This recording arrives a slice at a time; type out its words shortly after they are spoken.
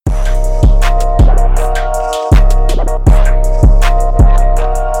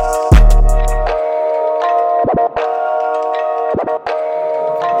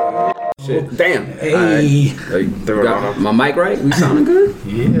Damn. Hey. Got my mic right? We sounding good?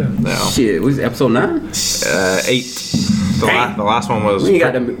 Yeah. No. Shit, was episode 9? 8. The last one was. We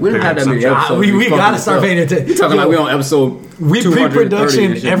don't have that many episodes. We gotta start paying attention. You talking like we on episode We 230 pre-production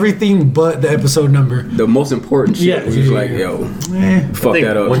and shit. everything but the episode number. The most important shit. Yeah, We was yeah, like, yeah. yo, Eh. fuck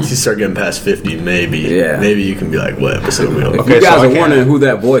that up. Once you start getting past 50, maybe Yeah. you can be like, what episode we on? If Okay, you guys so I are can't- wondering who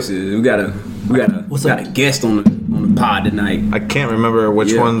that voice is, we got a guest on the pod tonight. I can't remember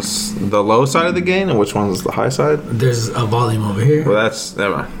which Yeah. one's the low side of the gain and which one's the high side. There's a volume over here. Well, that's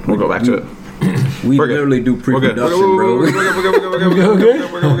never mind. We'll go back to it. We We're good. literally do We're good. pre-production, We're bro.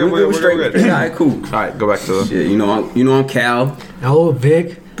 good. We're straight. All right, cool. All right, go back to the Shit, you know I'm Cal. Oh,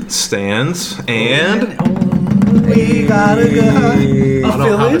 Vic. stands and. We gotta go. I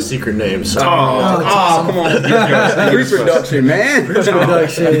don't have a secret name, so Come on. Pre-production, man.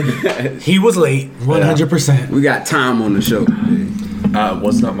 Production. He was late, 100%. We got time on the show.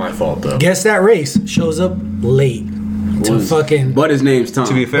 was not my fault though. Guess that race shows up late to fucking. But his name's Tom.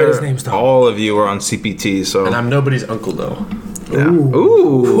 To be His fair, name's Tom. all of you are on CPT, so. And I'm nobody's uncle though. Yeah.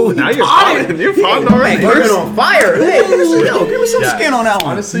 Ooh, now you're fine. You're fine already. We're on fire. Hey, give me some Yeah. skin on that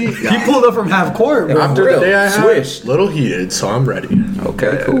one. Honestly, He pulled up from half court, bro. after the day I had, Swish. little heated, so I'm ready.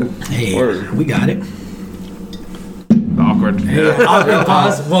 Okay, cool. Hey, Word. we got it. Awkward. Awkward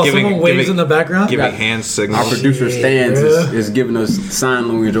pause while Giving- someone waves giving- in the background. Giving hand Our signals. producer Stans bruh. is giving us sign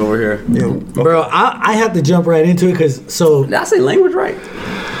language over here. Bro, I had to jump right into it because Did I say language right?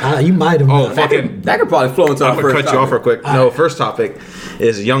 you might have. Oh, That fucking. could, that could probably flow into I'm our gonna first cut you off real topic. quick. No, first topic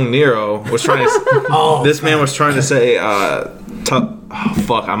is young Nero was trying to. Oh, this man was trying to say. Oh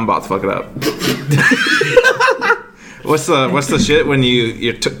fuck! I'm about to fuck it up. What's the shit when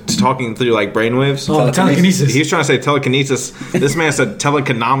you're talking through like brainwaves? Oh, telekinesis. He was trying to say telekinesis. This man said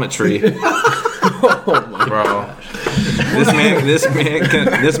telekinemetry. Bro,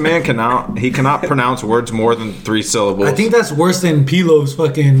 this man cannot pronounce words more than 3 syllables. I think that's worse than Pilo's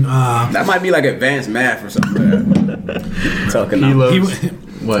fucking. That might be like advanced math or something like that. Talking now. He,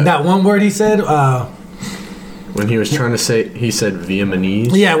 What? that one word he said. When he was trying to say, he said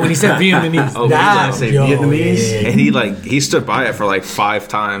Vietnamese. Yeah, when he said Vietnamese. Oh, that, he was gonna say yo, Vietnamese? yeah. and he stood by it for like 5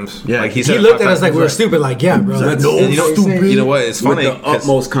 times. Yeah. like He said He it looked 5 at us times. like we were stupid. Like, yeah, bro. That's no, And you know, stupid. you know what? It's With funny. the 'cause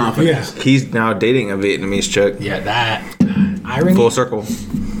utmost confidence. Yeah. He's now dating a Vietnamese chick. Yeah, that irony Full circle.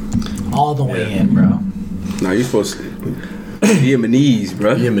 all the way in, bro. No, you're supposed to. Vietnamese,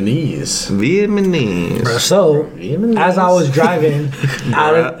 bro. Vietnamese. Vietnamese. So, as I was driving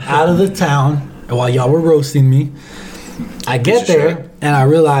out of the town, and while y'all were roasting me, I get Piece of there shit. and I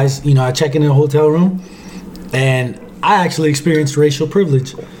realize, I check in a hotel room, and I actually experienced racial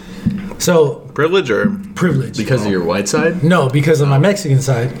privilege. So, Privilege or privilege. Because of your white side? No, because of my Mexican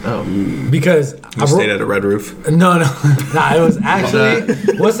side. Oh. Because you stayed at a red roof? No, it was actually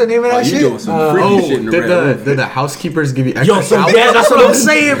what's the name of that You shit? doing some freaky shit in the red room. Did the housekeepers give you extra Yo, so towels? yeah, that's what I'm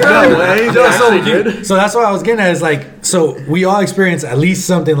saying, bro. Yo, So that's what I was getting at. Is like, so we all experience at least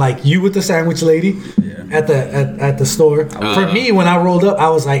something like you with the sandwich lady at the store. For me, when I rolled up,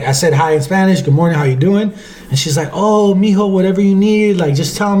 I said hi in Spanish. Good morning, how you doing? And she's like, oh, mijo, whatever you need, like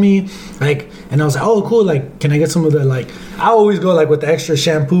just tell me. Like, and I was like, oh, cool. Like, can I get some of the like? I always go like with the extra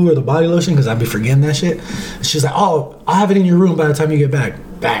shampoo or the body lotion because I'd be forgetting that shit. And she's like, oh, I'll have it in your room by the time you get back.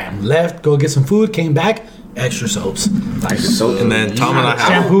 Bam, left, go get some food, came back, extra soaps, like So, And then Tom and I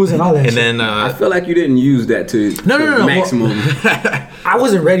have. shampoos and all that. And shit. then I feel like you didn't use that to No, maximum. I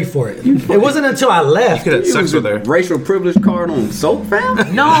wasn't ready for it. It wasn't until I left. could have You sex used with her. a racial privilege card on soap,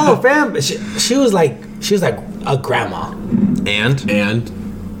 fam? No, fam. She was like a grandma. And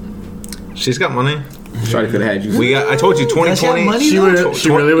she's got money. Shawty could have had you. I told you, Does she have 2020. money, She though? she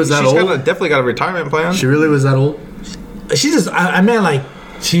really was that She's old? definitely got a retirement plan. She really was that old? She just, I meant like,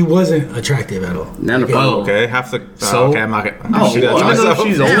 she wasn't attractive at all. None of her. Oh, okay. Half the. So- okay, I'm not gonna. Oh, she gotta well, try even though herself.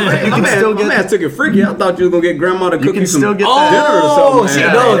 she's old, Man, you my can man, still my get man took it freaky. I thought you was gonna get grandma to cook can you some still get dinner that. or something. see,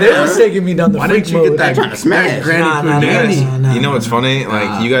 man. no, they Yeah. was taking me down the Why freak didn't you get mode. that trying to smash. Granny Nah, nah, Punani? nah. You know what's funny?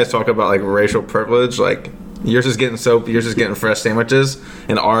 Like you guys talk about like racial privilege. Like yours is getting soap, yours is getting fresh sandwiches,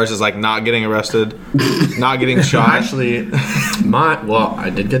 and ours is like not getting arrested, not getting shot. Actually,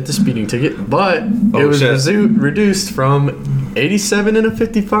 I did get the speeding ticket, but Oh, it was shit. reduced from 87 and a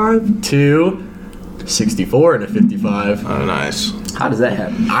 55 to 64 and a 55. Oh, nice. How does that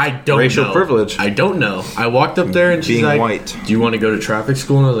happen? I don't Racial know. privilege. I don't know. I walked up there and she's Being like, white. "Do you want to go to traffic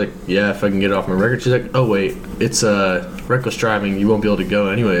school?" And I was like, "Yeah, if I can get it off my record." She's like, "Oh wait, it's reckless driving. You won't be able to go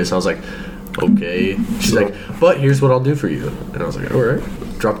anyways." I was like, "Okay." She's like, "But here's what I'll do for you." And I was like, "All right."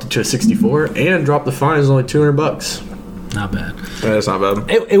 Dropped it to a 64 and dropped the fine. It was only $200. Not bad. That's not bad.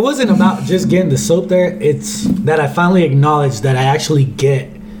 It wasn't about just getting the soap there. It's that I finally acknowledged that I actually get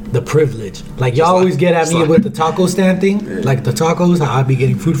the privilege. Like y'all always get at me with the taco stand thing, like the tacos. How I'd be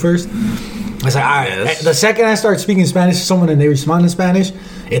getting food first. I was like, all right. The second I start speaking Spanish to someone and they respond in Spanish,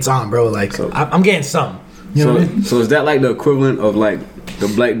 it's on, bro. Like I'm getting some. You know what I mean? So is that like the equivalent of like the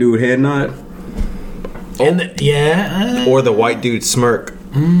black dude head nod? Or the white dude smirk.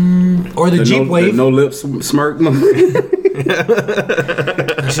 Or the Jeep wave. The no lips smirk.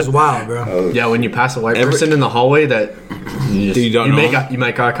 It's just wild, bro. Yeah, when you pass a white person in the hallway that you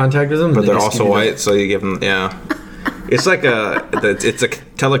make eye contact with them, but they're also white, so you give them It's like it's a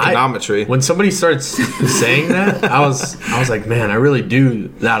teleconometry. When somebody starts saying that, I was like, man, I really do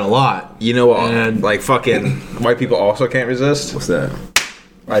that a lot. You know what? And like fucking white people also can't resist. What's that?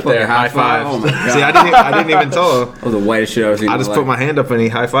 Right there, high five. Oh my God. See, I didn't even tell him. That was the whitest shit I've seen. I just put my hand up and he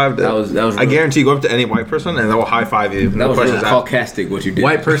high fived it. That was I guarantee you go up to any white person and they'll high five you. That was really caucastic what you did.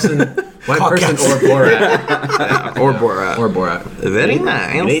 White person or Borat. Or Borat. Very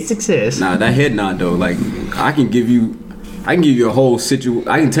nice. Great success. Nah, that head nod though, like I can give you a whole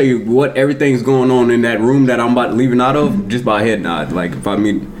I can tell you what everything's going on in that room that I'm about to leaving out of just by a head nod. Like if I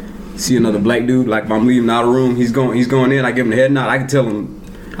see another black dude, like if I'm leaving out of the room, he's going in, I give him the head nod, I can tell him.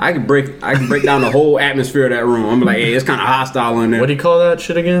 I can break down the whole atmosphere of that room. I'm like, hey, it's kind of hostile in there. What do you call that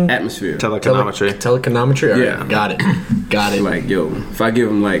shit again? Atmosphere. Teleconometry. Teleconometry? Yeah. Right. Got it. Like, yo, if I give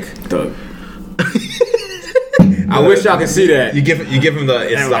him like the... I wish y'all could see that. You give him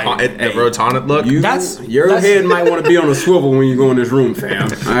the rotund look. Your head might want to be on a swivel when you go in this room, fam.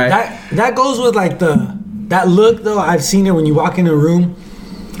 All right? That goes with like that look though. I've seen it when you walk in a room,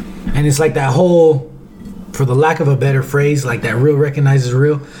 and it's like that whole... For the lack of a better phrase, like that real recognizes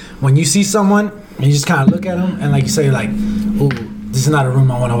real. When you see someone and you just kind of look at them and like you say like, ooh, this is not a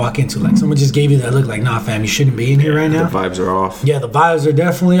room I want to walk into. Like someone just gave you that look like, nah fam, you shouldn't be in here right now. The vibes are off. Yeah, the vibes are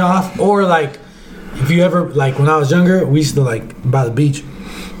definitely off. Or like, if you ever, like when I was younger, we used to like by the beach,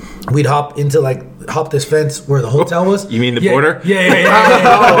 we'd hop this fence where the hotel was. You mean the border? Yeah.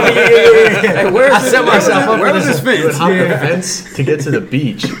 Where is this fence? You would hop the fence to get to the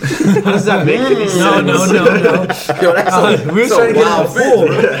beach. How does that make any sense? No. Yo, that's We was trying to get into a pool.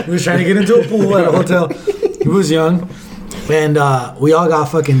 We was trying to get into a pool at a hotel. He was young, and we all got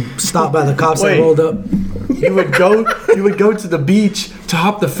fucking stopped by the cops that rolled up. You would go to the beach to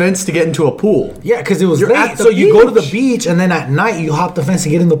hop the fence to get into a pool. Yeah, because it was late. So you go to the beach, and then at night you hop the fence to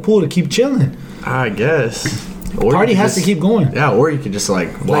get in the pool to keep chilling. I guess. Or party has to keep going. Yeah, or you could just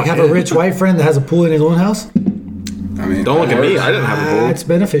like have a rich white friend that has a pool in his own house. I mean, don't look at me. I didn't have a pool. It's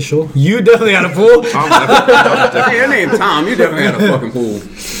beneficial. You definitely had a pool. Hey, your name Tom. You definitely had a fucking pool.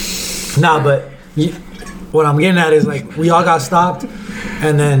 Nah, but what I'm getting at is like we all got stopped,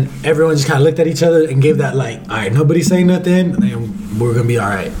 and then everyone just kind of looked at each other and gave that like, all right, nobody say nothing, and we're gonna be all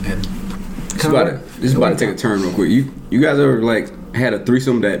right. And this is about to take a turn real quick. You guys ever like had a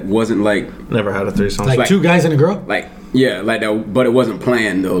threesome that wasn't like never had a threesome like two guys and a girl? Like like that, but it wasn't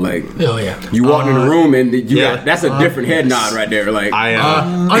planned though. Like you walked in the room and that's a different head nod right there. Like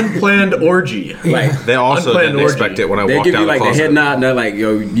unplanned orgy. Like they also didn't expect it when I walked out. They give you like the head nod and they're like,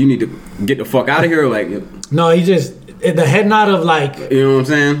 yo, you need to get the fuck out of here. Like no, he just the head nod of like, you know what I'm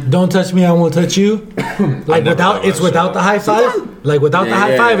saying? Don't touch me, I won't touch you. Like without the high five. Like without the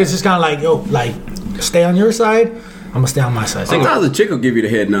high five, it's just kind of like, yo, like stay on your side. I'm gonna stay on my side. Sometimes a chick will give you the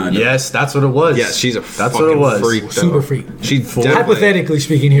head nod. Yes, that's what it was. Yeah, she's that's what it was. Freak, though. Super freak. She's hypothetically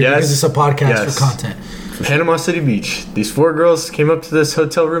speaking here because it's a podcast for content. Panama City Beach. These 4 girls came up to this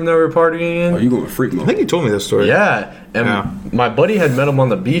hotel room that we were partying in. Oh, you going freak mode? I think you told me this story. Yeah, and my buddy had met them on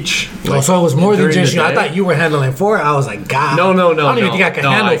the beach. Like, so it was more than just you. I thought you were handling 4. I was like, God. No. I don't even think I can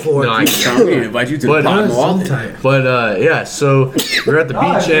handle 4. I can't invite you to the pot more. But yeah, so we're at the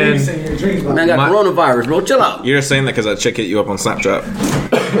beach and man got coronavirus, bro. Chill out. You're just saying that because that chick hit you up on Snapchat.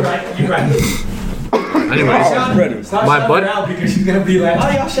 You're right. Anyways, my buddy because she's gonna be like, oh,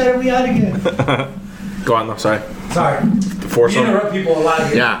 y'all shutting me out again. Go on, though. Sorry. The foursome. You interrupt people a lot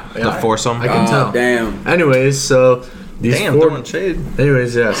here. Yeah. The foursome. I can tell. Damn. Anyways, so these throwing shade.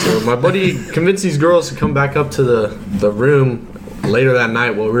 Anyways, yeah. So my buddy convinced these girls to come back up to the room later that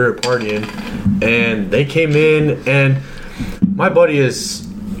night while we were partying, and they came in, and my buddy is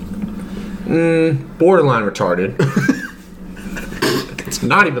borderline retarded. It's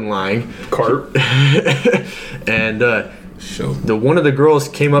not even lying. Cart. And one of the girls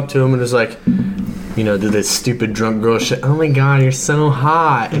came up to him and was like, you know, did this stupid drunk girl shit. Oh my God, you're so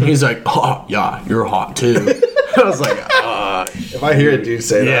hot. And he's like, oh yeah, you're hot too. I was like, if I hear a dude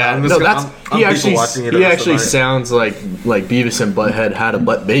say that, I'm just he actually sounds like Beavis and Butthead had a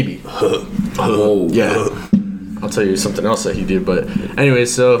butt baby. Oh yeah. I'll tell you something else that he did. But anyway,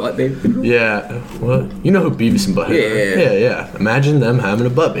 so Butt baby? yeah, what you know who Beavis and Butthead? Yeah. Are? Yeah. Imagine them having a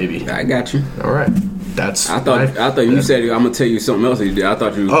butt baby. I got you. All right, that's. I thought you said I'm gonna tell you something else that you did. I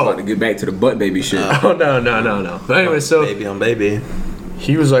thought you was Oh. about to get back to the butt baby shit. Oh no. But anyway, so Baby on baby.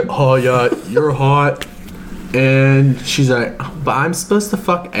 he was like, "Oh yeah, you're hot," and she's like, "But I'm supposed to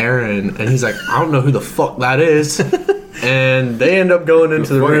fuck Aaron," and he's like, "I don't know who the fuck that is." And they end up going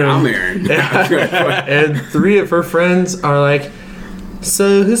into the Fuck, room. I'm Aaron. And 3 of her friends are like,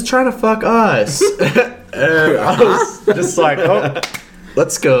 "So who's trying to fuck us?" And I was just like, "Oh,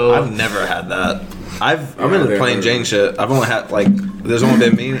 let's go." I've never had that. I'm Yeah, in the they're plain hard. Jane shit. I've only had like there's only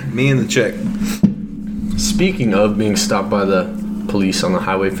been me and the chick. Speaking of being stopped by the police on the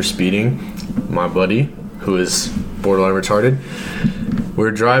highway for speeding, my buddy, who is borderline retarded,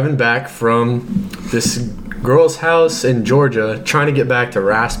 we're driving back from this girl's house in Georgia, trying to get back to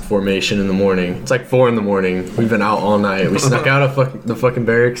Rasp Formation in the morning. It's like 4 in the morning. We've been out all night. We snuck out of the fucking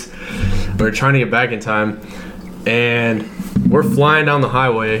barracks. We're trying to get back in time, and we're flying down the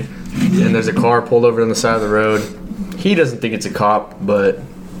highway, and there's a car pulled over on the side of the road. He doesn't think it's a cop, but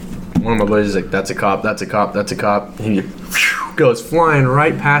one of my buddies is like, "That's a cop, that's a cop, that's a cop." He goes flying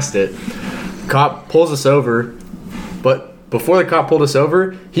right past it. Cop pulls us over, but before the cop pulled us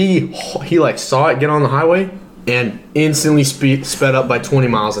over, he like saw it get on the highway and instantly sped up by 20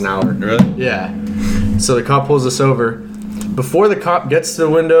 miles an hour. Really? Yeah. So the cop pulls us over. Before the cop gets to the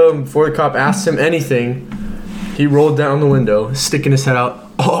window, and before the cop asks him anything, he rolled down the window, sticking his head out.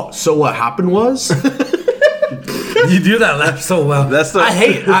 "Oh, so what happened was?" You do that laugh so well. That's the-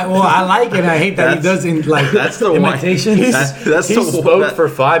 I like it. I hate that he That's- does in like that's the one- imitations. That's He the spoke that- for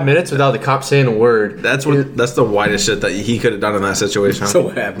 5 minutes without the cop saying a word. That's the whitest shit that he could have done in that situation. So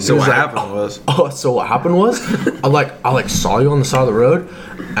what happened? So He what was like, happened was Oh, so what happened was, I like saw you on the side of the road,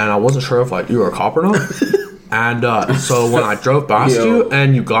 and I wasn't sure if like you were a cop or not. And so when I drove past Yo. you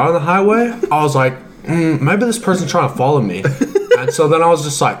and you got on the highway, I was like, maybe this person's trying to follow me. And so then I was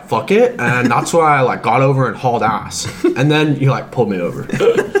just like, fuck it, and that's why I like got over and hauled ass. And then you like pulled me over.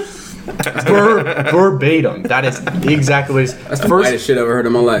 Verbatim. That is exactly what he's. That's the whitest shit I've ever heard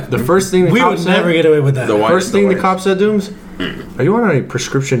in my life. The first thing the We cop would said, never get away with that. The white- first thing the whitest. cop said to him is, "Are you on any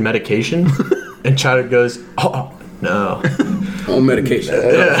prescription medication?" And Chadwick goes, "Oh no." On medication.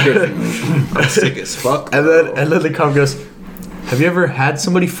 I'm sick as fuck. And then the cop goes, "Have you ever had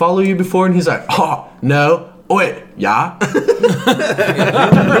somebody follow you before?" And he's like, "Oh no." "Oh wait, yeah."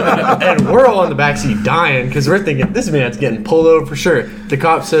 And we're all in the backseat dying because we're thinking this man's getting pulled over for sure. The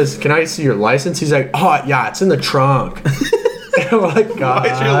cop says, "Can I see your license?" He's like, "Oh yeah, it's in the trunk." And we're like, "God,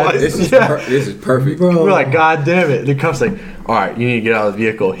 Why's your license?" This is perfect. Bro. We're like, "God damn it!" The cop's like, "All right, you need to get out of the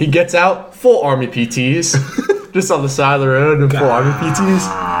vehicle." He gets out, full army PTs, just on the side of the road, and full army PTs.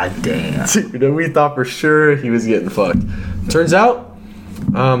 Ah, damn. Dude, we thought for sure he was getting fucked. Turns out,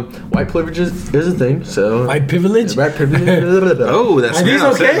 white privilege is a thing. So White privilege? White privilege. Oh, that's Are these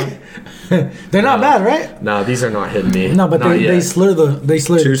okay? They're not bad, right? No, these are not hitting me. No, but Not they yet. slur the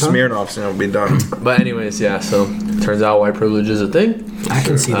 2 tongue. Smirnoffs and it'll be done. But anyways, yeah. So turns out white privilege is a thing. I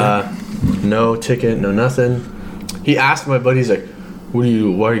can see that. No ticket, no nothing. He asked my buddy, he's like, why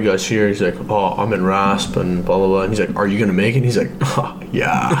are you guys here? He's like, "Oh, I'm in RASP and blah blah blah." And he's like, "Are you gonna make it?" And he's like, "Oh,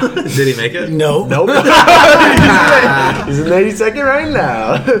 yeah." Did he make it? No. Nope. He's in 82nd right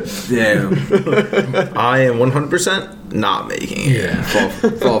now. Damn. I am 100% not making it. Yeah.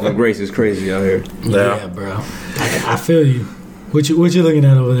 Fall from grace is crazy out here. Yeah, bro. I feel you. What you looking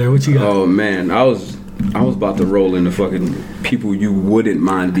at over there? What you got? Oh man, I was about to roll into fucking people you wouldn't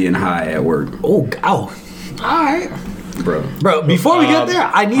mind being high at work, All right. bro. Bro, before we get there,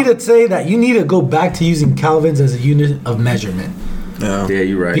 I need to say that you need to go back to using Kelvins as a unit of measurement. Yeah. Yeah,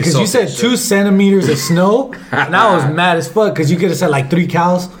 you're right. Because you said 2 centimeters of snow, and I was mad as fuck because you could have said like 3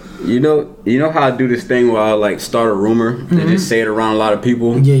 cows. You know how I do this thing where I like start a rumor and just say it around a lot of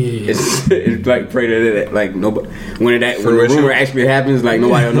people. Yeah. It's like pray that it, like nobody when the Fruition. rumor actually happens, like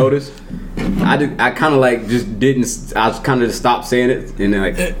nobody will notice. I kind of like just didn't. I was kind of just stopped saying it, and then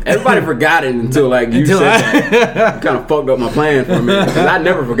like everybody forgot it until like you said that. You kind of fucked up my plan for a minute because I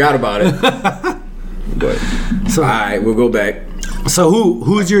never forgot about it. But So, all right, we'll go back. so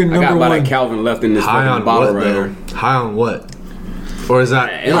who's your I got number about one? a Calvin left in this High fucking on bottle what right though? here. High on what? Or is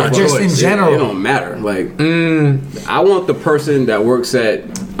that It don't just in choice. general. It don't matter. Like, I want the person that works at.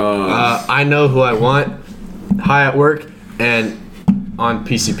 I know who I want. High at work and on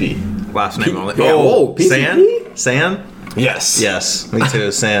PCP. Last name only. Yeah, whoa, PCP? San? Yes. Yes, me too,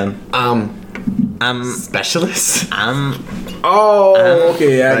 San. I'm Specialist. Oh,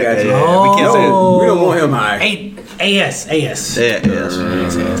 okay, I got you. Yeah, we can't say it. Oh. We don't want him high. Hey, AS. Yeah,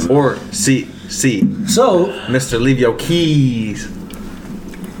 yes. Or C. So Mr. Leave your keys.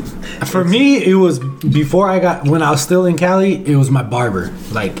 for me, it was when I was still in Cali. It was my barber.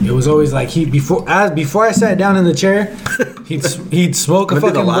 Like it was always like before I sat down in the chair, he'd smoke a I'd be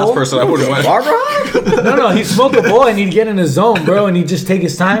fucking the last bowl. person I would have went. No, he'd smoke a bowl and he'd get in his zone, bro, and he'd just take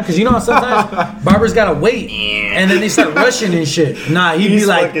his time because you know sometimes barbers gotta wait and then they start rushing and shit. Nah, he'd be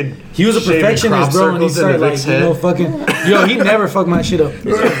like, he was a shaving perfectionist, crop bro, and he circles in started the like Vic's he never fucked my shit up.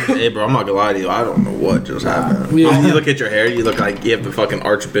 Hey, bro, I'm not gonna lie to you. I don't know what just happened. Yeah. You look at your hair, you look like you have the fucking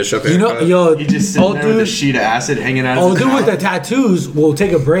Archbishop You know, haircut. yo, He just sitting old there with a dude, sheet of acid hanging out. old of his dude with mouth. the tattoos will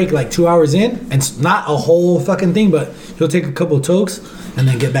take a break like 2 hours in, and it's not a whole fucking thing, but he'll take a couple of tokes and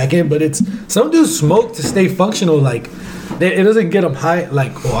then get back in. But it's some dudes smoke to stay functional, like. It doesn't get them high,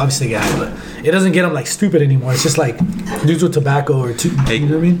 like, well, obviously get high, but it doesn't get them like stupid anymore. It's just like dudes with tobacco or two. Hey, You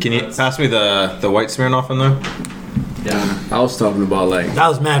know what I mean? can you pass me the white Smirnoff in there? Yeah. I was talking about like That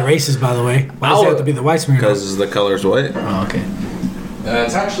was mad racist, by the way. Why does it have to be the white Smirnoff? Because the color's white. Oh, okay.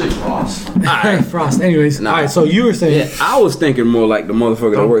 It's actually Frost. Frost. Anyways, all right. So you were saying yeah, I was thinking more like the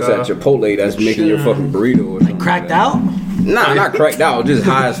motherfucker that works at Chipotle that's making your fucking burrito or something. cracked out, Nah, not cracked out, just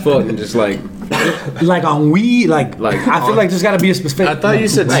high as fuck and just like like on weed. Like I feel like there's got to be a specific. I thought you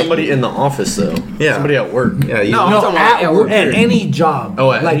said somebody in the office though. Yeah. Somebody at work. Yeah, you No, I'm No, talking about at work, at period. any job.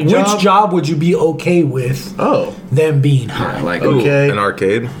 Oh, at like any which job? job would you be okay with Oh. them being high? like Ooh, Okay. an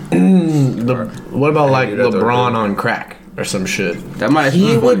arcade. What about like do that though, LeBron bro. on crack or some shit? that might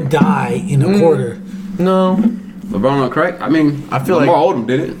He would die in a quarter. No. LeBron on crack. I mean, I feel Lamar like- Odom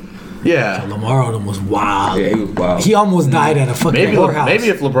did it. Yeah. Lamar Odom was wild. Yeah, he was wild. He almost died at a fucking Maybe courthouse.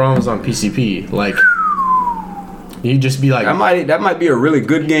 if LeBron was on PCP, like he'd just be like, that might be a really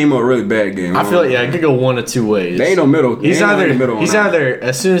good game or a really bad game. I feel like it could go one of two ways. There ain't no middle. He's There ain't no either middle on he's that. either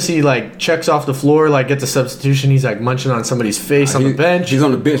as soon as he like checks off the floor, like gets a substitution, he's like munching on somebody's face on the bench. He's on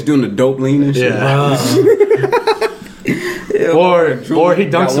the bench doing the dope lean and shit. Yeah. Yeah, or he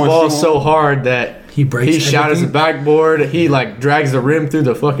got dunks the one ball shoe on. so hard that He breaks he shatters the everything. backboard. He like drags the rim through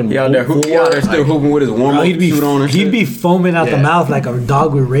the fucking. He out there, floor. he out there still hooping with his warm Bro, up he'd suit on and be shit. foaming out the Yeah. mouth like a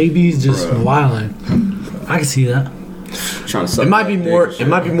dog with rabies, just Bruh. wilding. I can see that. Trying to suck It might be that more. dick It and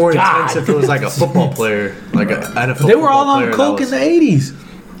might be more God. intense if it was like a football player, like a NFL. They were all football on player coke that in the was- 80s.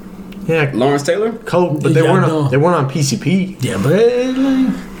 Yeah, shit. Lawrence Taylor? coke, but they Yeah, weren't. no. They weren't on PCP. Yeah, but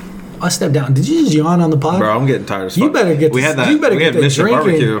I stepped down. Did you just yawn on the pod? Bro, I'm getting tired as fuck. You better get We the- had that. you better we get had the Mission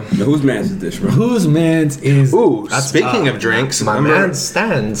drinking. Barbecue. Now, whose man's is this, bro? Whose man's is? Ooh, speaking of drinks, My remember, man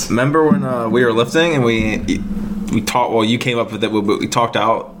stands. remember when we were lifting and we talked? Well, you came up with it, but we talked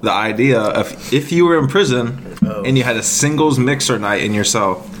out the idea of if you were in prison and you had a singles mixer night in your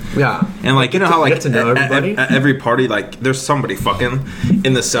cell. Yeah, And like you know how like get to know everybody? at every party like there's somebody fucking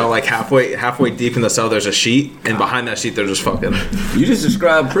in the cell like halfway deep in the cell there's a sheet and behind that sheet they're just fucking You just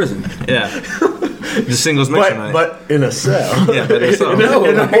described prison. yeah the singles mixer night but in a cell. yeah but it's so, in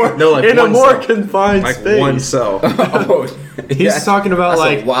a more, no, like in a one more cell. confined like space. one cell. Oh, He's talking about that's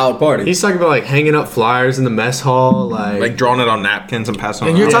like a wild party. He's talking about like hanging up flyers in the mess hall, like drawing it on napkins and passing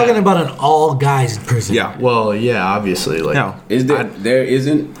And it you're around. talking about an all guys prison. yeah well, yeah, obviously, like no Is there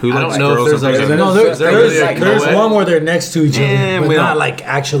isn't? who I likes don't know if girls there's in like prison? No, There's there's like there's no way. one where they're next to each other, but we not don't- like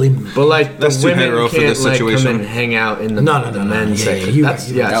actually. But like That's the too women hetero for can't this like situation. come and hang out in the, No, the no. men's Yeah, section. you That's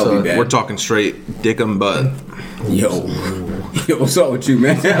right. yeah. That would So be bad. we're talking straight dick and butt Yo, what's up with you,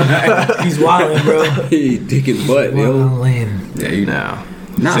 man? He's wilding, bro. He dick his butt, yo. Wilding. Yeah, you now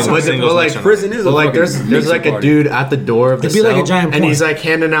Nah, Singles- but singles like, mixer night. prison is a But like fucking there's mixer like a party. dude at the door of the It'd be cell, like a giant and point. he's like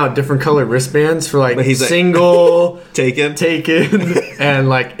handing out different color wristbands for like But he's like- single, taken taken, and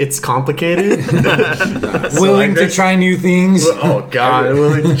like it's complicated. Willing to try new things. Oh god,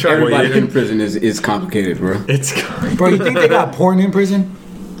 willing to try. Everybody in prison is complicated, bro. It's Bro, you think they got porn in prison?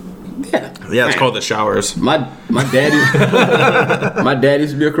 yeah it's called the showers My daddy, my dad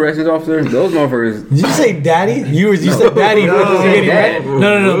used to be a corrections officer. Those motherfuckers. Did you say daddy? You said daddy. Dad.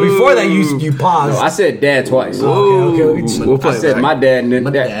 No. Before that, you paused. No, I said dad twice. Okay. we'll play I said back. my dad and then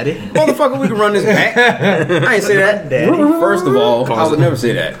My dad. daddy. Motherfucker, we can run this back. I ain't say that. First of all, I would never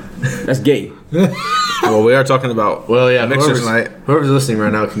say that. That's gay. well we are talking about Well, yeah, mixers night whoever's listening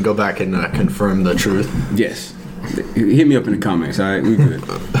right now can go back and confirm the truth. Yes. Hit me up in the comments, all right? We good.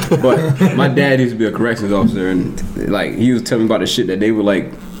 But my dad used to be a corrections officer, and like he was telling me about the shit that they would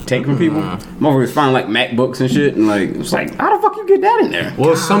like take from people. Motherfuckers find like MacBooks and shit, and like it's like, how the fuck you get that in there?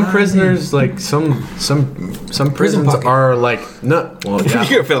 Well, some prisoners, like some prisons pocket. are like no. Well, You yeah.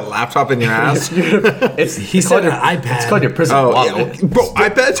 can fit a laptop in your ass. He said an iPad. It's called your prison wallet. Bro,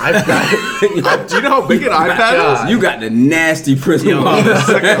 iPad. Do you know how big an iPad is? You got the nasty prison wallet.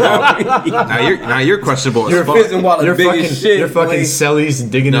 Now you're questionable as Your fuck. prison wallet Your big fucking, as shit. your fucking boy. celly's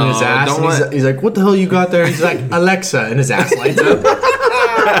digging in his ass. don't And let- he's like, "What the hell you got there?" He's like, "Alexa," and his ass lights up.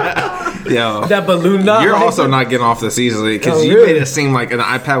 Yo, that balloon knot. you're right? also not getting off this easily because Oh, you really? made it seem like an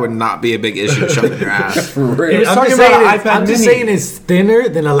iPad would not be a big issue shoving your ass. For real. I'm talking just about saying an it's- iPad I'm just mini. saying it's thinner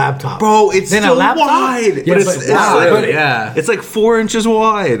than a laptop. Bro, it's Then a still laptop? wide. Yeah, but it's, but it's, wow, like, but yeah. it's like 4 inches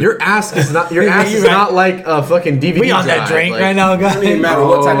wide. Your ass is not. Your Yeah, ass you're is right. not like a fucking DVD. We on that drive, drink like- right now, It doesn't guys. matter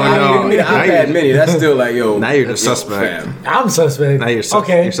what type of I know. iPad. Give me the Now iPad you- mini. That's still like, yo. Now you're the that's yo, suspect. fam. I'm suspect. Now you're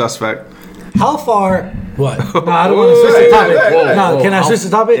okay. You're suspect. How far? What? No, I don't want to switch the Wait, topic. wait, wait. No, can I switch the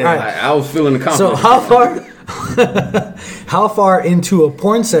topic? Yeah, All right. I was feeling the So confidence. how far into a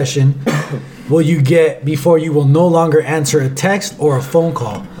porn session will you get before you will no longer answer a text or a phone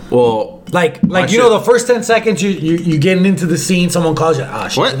call? Well, Like you shit. know, the first 10 seconds you getting into the scene, someone calls you. Ah,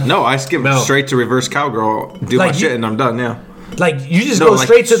 shit. what? No, I skip No. straight to reverse cowgirl, do my Like shit, you- and I'm done. Yeah. Like you just No, go like,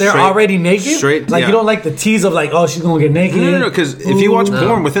 straight to they're straight- already naked. straight, like yeah. you don't like the tease of like, oh, she's gonna get naked. No, because if you watch Ooh.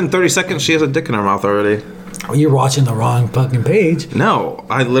 porn, within 30 seconds, she has a dick in her mouth already. Oh, you're watching the wrong fucking page. No,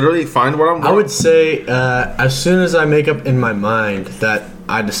 I literally find what I'm. I would say as soon as I make up in my mind that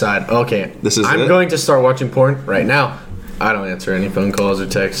I decide, okay, This is I'm it? going to start watching porn right now. I don't answer any phone calls or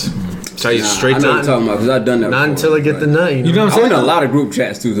texts. tell you straight I know what to. you're talking about because I've done that. Not before. until I get the nut. You know, You know what I'm I'm in saying? a lot of group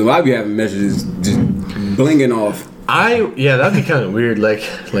chats too, so I be having messages just blinging off. that'd be kind of weird. Like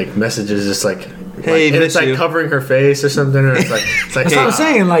messages, just like. Hey, and it's miss like you. covering her face or something, or it's like That's what I'm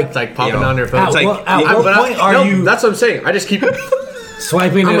saying. Like, it's like popping Yo. on your phone. at It's like, what, at yeah, what but point are no, you That's what I'm saying. I just keep.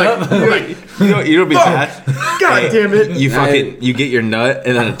 swiping I'm it like, up? I'm like, You know, be bad. God damn it! You fucking, you get your nut,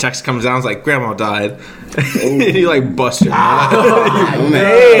 and then a text comes down. It's like, "Grandma died." And you like bust your nut. Oh,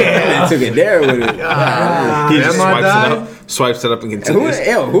 man, I took it there with it. He just Grandma swipes it up, and Who, continues.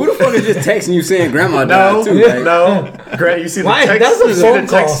 who the fuck is just texting you saying grandma died No, too? Like, no. Grant, you see the Why? text? That's a you see phone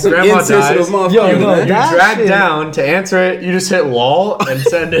the text. call. Grandma insensitive dies. motherfucker. Yo, You, no, you that drag shit- down to answer it. You just hit lol and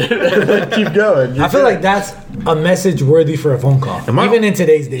send it, and then keep going. I feel like that's a message worthy for a phone call, I- even in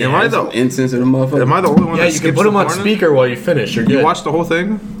today's day. Am I the insensitive motherfucker. Am I the only one? yeah, that you can skips put them the on porn? speaker while you finish. You're good. You watch the whole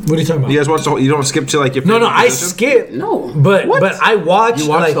thing? What are you talking about? You guys watch the whole? You don't skip to like your No, favorite I position? skip. No. but What? I watch. You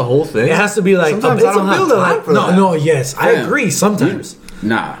watch like, the whole thing? It has to be like Sometimes it's I don't have builder, time like, for no, that. no, yes, I Fam. agree. Sometimes,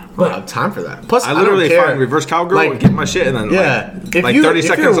 Nah. I don't have time for that. Plus, I literally don't care. find reverse cowgirl Like, and get my shit, and then Yeah, like 30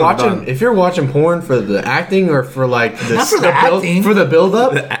 seconds. If you're I'm done. watching, if you're watching porn for the acting or for like the, Not for the acting. for the build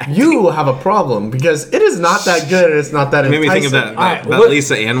up, you have a problem because it is not that good and it's not that It made me think of enticing. that, Alright, that what-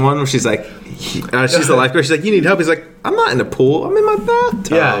 Lisa Ann one where she's like, she's the lifeguard. She's like, you need help. He's like, I'm not in the pool. I'm in my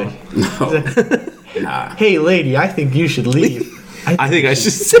bathtub. Yeah. Nah. Hey, lady, I think you should leave. I think I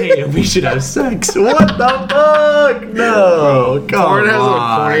should say Hey, we should have sex. What the fuck? No, come porn has the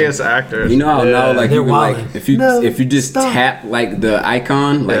on. corniest actors. You know how now, like They're you can, like wildin'. if you No, if you just stop. tap like the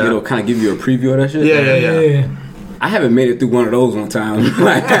icon, like Yeah. it'll kind of give you a preview of that shit. Yeah. I haven't made it through one of those one time.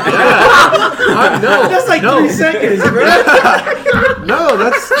 Like, No, that's like 3 seconds, bro. No,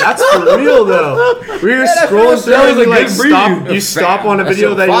 that's for real though. We were scrolling through and was a you like good stop. preview. You stop on a That video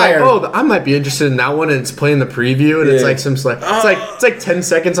shit that you're like, fire. oh, I might be interested in that one, and it's playing the preview, and it's Yeah. like some it's like 10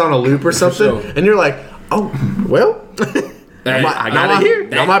 seconds on a loop or something, sure. and you're like, oh, well. I Not gotta my- hear.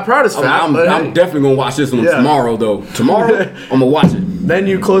 Not my proudest fact. I'm but hey. definitely gonna watch this one Yeah. tomorrow though. Tomorrow I'm gonna watch it. Then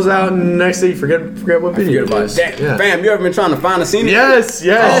you close out, and the next day you forget what video Forget it about was. that. Yeah. Fam, you ever been trying to find a scene? Yes.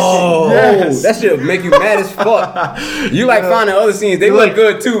 Oh, Yes. that shit make you mad as fuck. You like finding other scenes, they You're look like-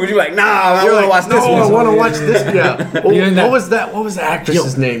 good too, but you're like, nah, I You're wanna like, watch this no, one. I want to watch this. Yeah. Oh, You're in that- what was that? What was the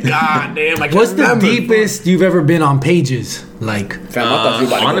actress's name? God damn, I can't What's the remember. deepest you've ever been on pages? Like, Fam, I thought you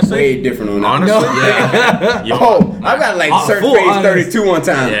were about to honestly- go way different on that. Honestly, yeah. Yo, Oh, I got like search full page honest. 32 one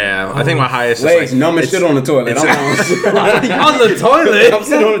time. yeah. I think my highest Legs is like, numb as shit on the toilet. I'm on the toilet. I'm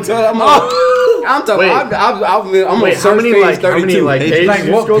sitting on the toilet. I'm talking. Wait. I'm Wait, on how search many page like 32. how many like pages? Like,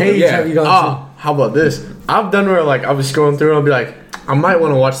 you what scroll through? page Yeah. have you gone Oh, how about this? I've done where like I'll be scrolling through and I'll be like, I might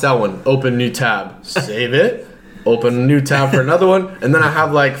want to watch that one. Open new tab, save it. Open a new tab for another one, and then I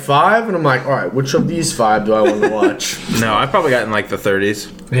have like 5, and I'm like, all right, which of these 5 do I want to watch? no, I've probably gotten like the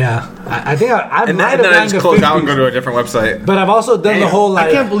 30s, to? Yeah, I think I and might then have I gotten just to close out and 50s. go to a different website. But I've also done the whole like.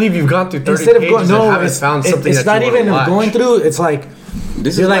 I can't believe you've gone through 30 Instead of pages going, no, and haven't it's, found something it's that not you even wanna watch. going through. It's like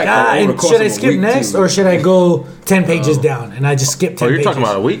This you're is like, over the course should I of a skip week, next too. or should I go 10 pages down? And I just skip 10 Oh, you're pages. talking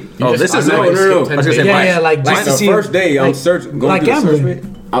about a week? Oh, just- this is I know, like, you skip no. 10 I was gonna say pages. Yeah, mine- yeah, like just Like to the see first day, I'm like- searching, going like through the search gambling.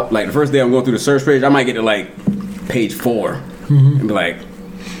 page. like the first day I'm going through the search page, I might get to like page 4 and be like,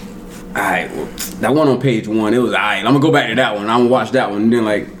 all right, well, that one on page 1, it was all right. I'm gonna go back to that one. I'm gonna watch that one. And then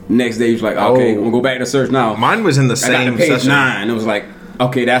like next day, you're like, okay, I'm gonna go back to search now. Mine was in the I got same to page session. 9. It was like,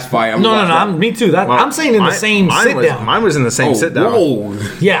 okay, that's fire. No, me too. I'm saying in the same sit down. Mine was in the same sit down. Whoa.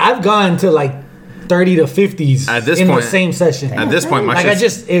 Yeah, I've gone to like 30 to 50s At this in point- the same session. At this point,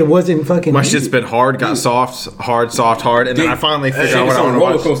 it wasn't fucking. my shit's been hard, got soft, hard, and then I finally figured out what I want to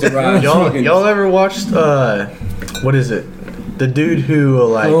roller watch. coaster ride. Y'all ever watched what is it? The dude who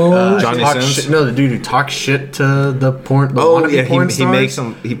Johnny talks Sins? shit, no, the dude who talks shit to the porn. The Oh wannabe yeah, porn he stars. makes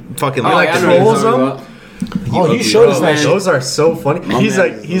them. He fucking Oh, like I the know what trolls you're talking them? about. Oh, you showed us that shit. Those are so funny. He's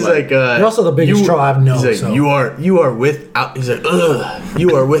man like, You're also the biggest troll I've known, He's like, so. you are without. He's like, ugh,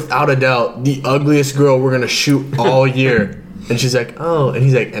 you are without a doubt the ugliest girl we're gonna shoot all year. And she's like, oh, and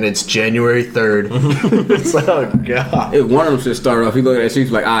he's like, and it's January 3rd. It's like, oh god. If one of them should start off, he looked at that shit,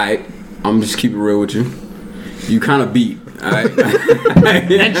 he's like, all right, I'm just keep it real with you. You kind of beat. All right.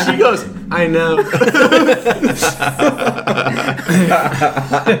 And she goes, I know.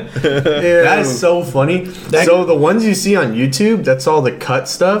 That's so funny. So the ones you see on YouTube, that's all the cut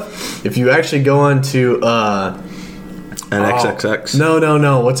stuff. If you actually go on to an XXX.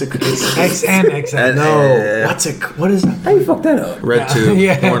 no, what's it? X and XN. No, what's it? What is that? How you fuck that up? RedTube,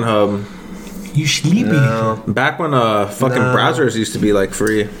 Yeah. Pornhub. You sleepy. Back when fucking No. browsers used to be like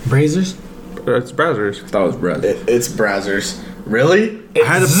free. Brazers? It's browsers. I thought it was breath. It's Brazzers. Really? I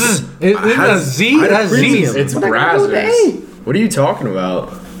had a A Z? That's Z. It's Brazzers. What are you talking about?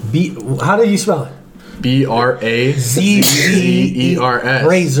 How do you spell it? BRAZERS.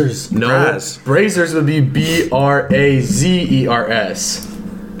 Brazers. No, Braz. Brazers would be BRAZERS.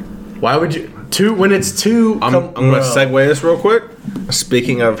 Why would you two when it's two? I'm gonna segue this real quick.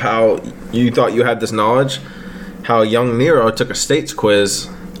 Speaking of how you thought you had this knowledge, how young Nero took a states quiz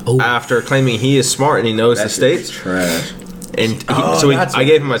after claiming he is smart and he knows the states. Trash. And that's I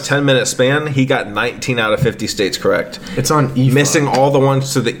gave him a 10-minute span. He got 19 out of 50 states correct, It's on eFuck. missing all the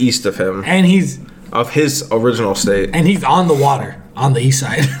ones to the east of him And he's of his original state. on the water on the east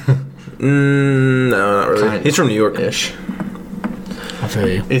side. No, not really. Kind He's from New York. ish. I feel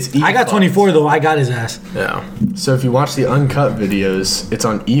you. It's I got eFucked. 24 though. I got his ass. Yeah. So if you watch the uncut videos, it's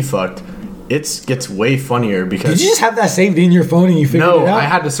on eFucked. It gets way funnier because Did you just have that saved in your phone and you figured it no, out? I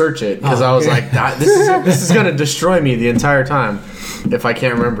had to search it because Oh, I was okay. like, this is gonna destroy me the entire time if I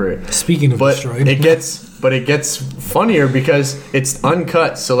can't remember it. Speaking of But destroyed. it gets funnier because it's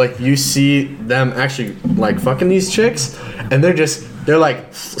uncut. So like you see them actually like fucking these chicks, and they're like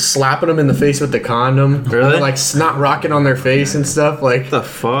slapping them in the face with the condom. Really? They're like snot rocking on their face and stuff. Like The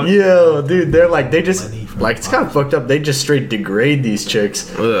fuck? yo, dude, they just like it's kind of fucked up. They just straight degrade these chicks.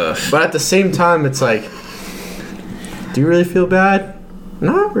 Ugh. But at the same time, it's like, do you really feel bad?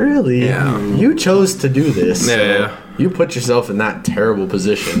 Not really. Yeah. You chose to do this. Yeah, so yeah. You put yourself in that terrible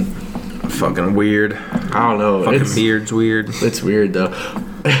position. Fucking weird. I don't know. Fucking beard's weird. It's weird though.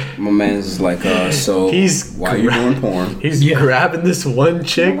 My man's like, so He's why you doing porn? He's grabbing this one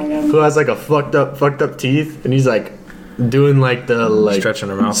chick who has like a fucked up teeth, and he's like doing like the like Stretching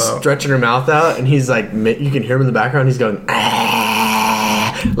her mouth out. stretching her mouth out, and he's like you can hear him in the background. He's going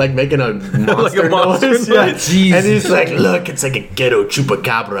like making a monster, monster noise. noise. Yeah. Jesus. And he's like, look, it's like a ghetto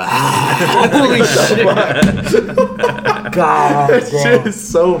chupacabra. Holy shit. God, It's bro. just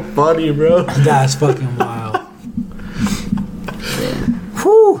so funny, bro. That's fucking wild.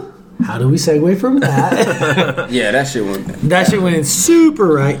 Whew. How do we segue from that? Yeah, that shit went. That shit went super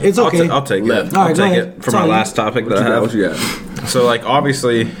right. It's okay. I'll take Left. it. All I'll right, go take ahead. it for It's my all you. last topic that I have. What you got? So, like,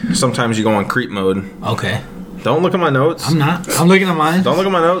 obviously, sometimes you go on creep mode. Okay. Don't look at my notes. I'm not. I'm looking at mine. Don't look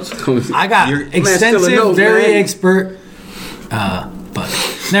at my notes. I got You're- extensive, still a note, very man. expert.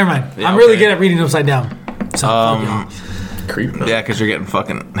 But never mind. Yeah, I'm really okay. good at reading upside down. So fuck y'all. Creep mode. Yeah, because you're getting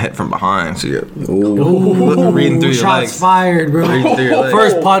fucking hit from behind. So you're Ooh, reading through your shots legs. fired, bro. Reading through your legs.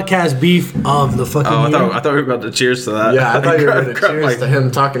 First podcast beef of the fucking Oh, I year. thought we were about to cheers to that. Yeah, I thought you were going to Crap, cheers like- to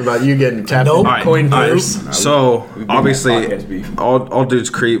him talking about you getting tapped Nope. in Alright, coin alright. purse. So obviously, podcast beef. all dudes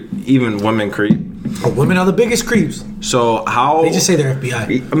creep, even women creep. Women are the biggest creeps. So how They just say they're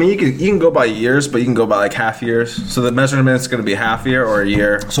FBI. I mean, you can go by years, but you can go by like half years. So the measurement's going to be half year or a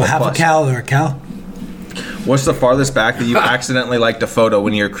year. So or half plus. a cow or a cow? What's the farthest back that you accidentally liked a photo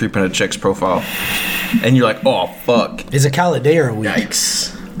when you're creeping a chick's profile, and you're like, oh fuck. Is a cow a day or a week?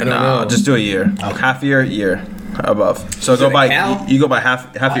 Yikes. I don't No, know. just do a year. Half year above. So go it a by cow? you go by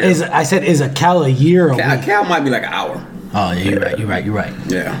half year. I said is a cow a year or a A week? cow might be like an hour. Oh, yeah, you're right.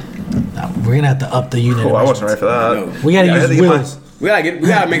 Yeah. No, we're gonna have to up the unit. Oh, I wasn't ready for that. No. We gotta Yeah, I use had to get wheels. We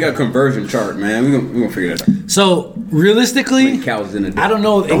gotta make a conversion chart, man. We gonna figure that out. So realistically, Cows in the I don't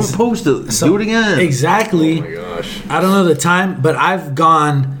know. Don't post it. Do it again. Exactly. Oh my gosh. I don't know the time, but I've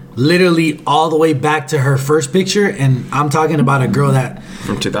gone literally all the way back to her first picture, and I'm talking about a girl that,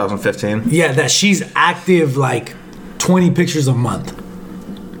 From 2015. yeah, that she's active like 20 pictures a month.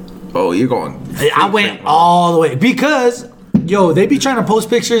 Oh, you're going. I went all the way because, yo, they be trying to post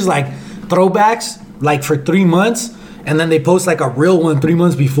pictures like throwbacks, like for 3 months, and then they post like a real one 3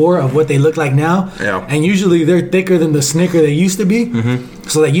 months before of what they look like now. Yeah. And usually they're thicker than the snicker they used to be. Mm-hmm.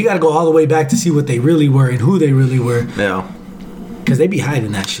 So like you got to go all the way back to see what they really were and who they really were, Yeah. because they be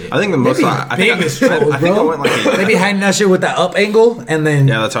hiding that shit. I think the They most. be I think big as trolls, I think I bro. went like. They be hiding that shit with that up angle, and then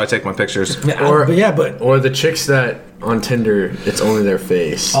Yeah, that's how I take my pictures. but Or the chicks that on Tinder, it's only their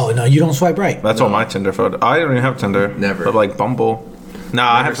face. oh no, you don't swipe right. That's all my Tinder photo. I don't even have Tinder. Never. But like Bumble. No,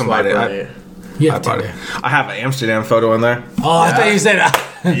 I have somebody. Swipe right. You I have bought it. Tinder. I have an Amsterdam photo in there. Oh, I thought you said.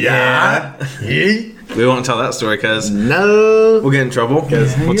 Yeah. We won't tell that story because No, we'll get in trouble.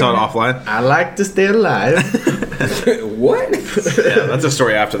 We'll tell it offline. I like to stay alive. What? Yeah, that's a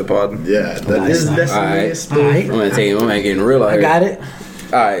story after the pod. Yeah, that is nice. definitely Alright. a story. Alright. I'm gonna tell you, I'm not getting real out I here. got it.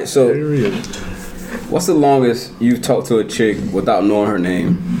 All right, so what's the longest you've talked to a chick without knowing her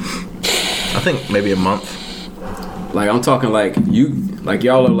name? I think maybe a month. Like I'm talking like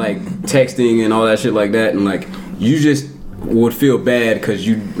y'all are like texting and all that shit like that, and like you just would feel bad because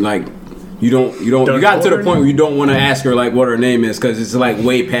you got to the point where you don't want to ask her like what her name is because it's like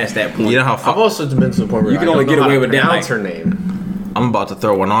way past that point. You know how I've also been to the point where You can I only don't get know away how to with that, pronounce like- her name. I'm about to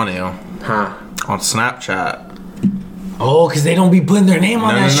throw one on you Huh? on Snapchat. Oh, because they don't be putting their name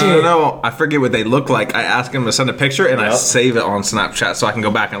on No, that no, shit. no. I forget what they look like. I ask them to send a picture and I Yep. save it on Snapchat so I can go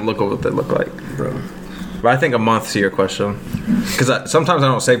back and look at what they look like. bro. But I think a month to your question, because sometimes I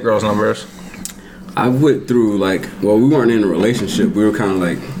don't save girls' numbers. I went through like, well, we weren't in a relationship. We were kind of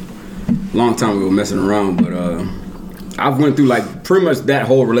like, long time we were messing around, but I went through like pretty much that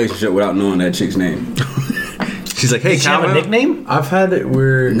whole relationship without knowing that chick's name. She's like, "Hey, Did she have a Calvin." nickname? I've had it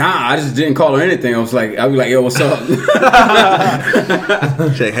where Nah, I just didn't call her anything. I'd be like, yo, what's up? She's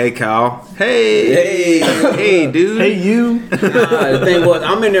like, "Hey, Cal." Hey, hey, dude. hey you. The thing was,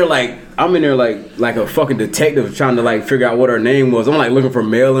 I'm in there like a fucking detective trying to like figure out what her name was. I'm like looking for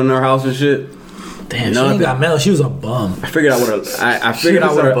mail in her house and shit. Damn, she No, ain't the- got mail. She was a bum. I figured out what her. I figured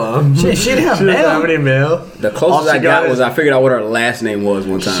out what her. bum. She didn't have She doesn't have mail. any mail. The All closest she I got is- was I figured out what her last name was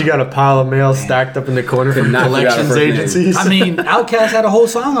one time. She got a pile of mail stacked up in the corner from not figure out her collections first name. agencies. I mean, Outkast had a whole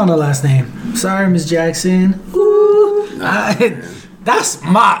song on her last name. Sorry, Miss Jackson. Ooh. That's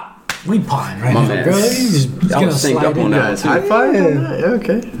my. We pawing right My now, man. bro. You just I gonna was synced slide up in. on that guys, one, high too. five. Yeah,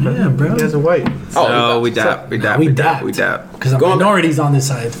 okay. Yeah, bro. You guys are white. Oh, we dap. We dapped. We dap. Because the Going back- minorities on this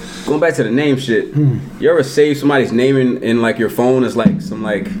side. Going back to the name shit. You ever save somebody's name in like your phone as like some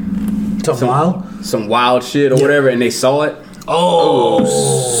Tomorrow? some wild shit or whatever, and they saw it? Oh.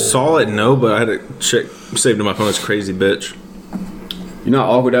 Solid, no, but I had a chick saved in my phone. This crazy bitch. You know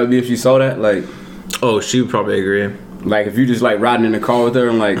how awkward that would be if she saw that? Oh, she would probably agree. Like if you just like riding in the car with her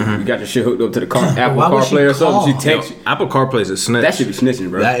and like you got your shit hooked up to the car, Apple why would she CarPlay or something, call? she texts you. Apple CarPlay's a snitch. That should be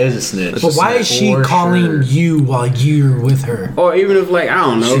snitching, bro. That is a snitch. But why is she For calling sure. you while you're with her? Or even if like I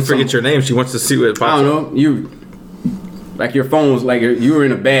don't know, She forgets your name. She wants to see what it pops I up. don't know, you like your phone was like you were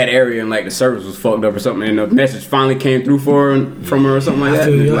in a bad area and like the service was fucked up or something, and the message finally came through from her or something like I that,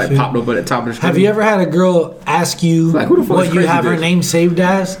 feel and you, it I like feel popped up at the top of the screen. Have you ever had a girl ask you Like, who the fuck what is you crazy have her bitch? name saved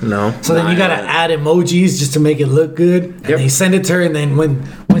as? No. So then you Nah, gotta yeah. add emojis just to make it look good, and Yep. they send it to her, and then when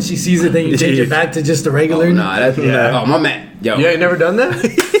she sees it, then you change it back to just a regular. Oh, nah, that's Yeah. oh my man, yo, You ain't never done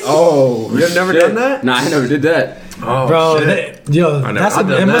that? oh, You have never shit. done that? Nah, I never did that. Oh, Bro, shit. that's I've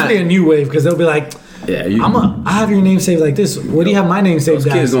it must be a new wave because they'll be like, Yeah, you. I have your name saved like this. What do you have my name saved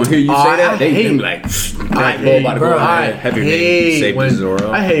Those kids as? gonna hear you Oh, say I that. They hate- be like, I "Bro, about to go bro, ahead." Have your name saved when, as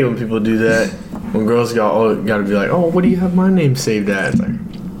Zoro. I hate when people do that. When girls gotta be like, oh, what do you have my name saved as? Like,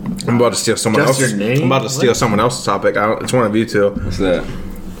 I'm about to steal someone Just else's. your name? I'm about to steal someone else's topic. It's one of you two. What's that?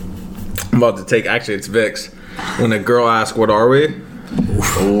 I'm about to take. Actually, it's Vic's. When a girl asks, "What are we?"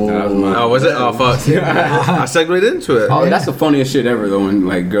 Oh, was it? Oh, fuck. I segued into it. Oh, that's the funniest shit ever though. When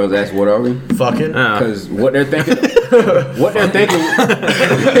like girls ask, "What are we?" fucking. Because what they're thinking,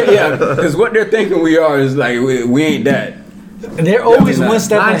 yeah, because what they're thinking we are is like we ain't that. And they're always Yeah, one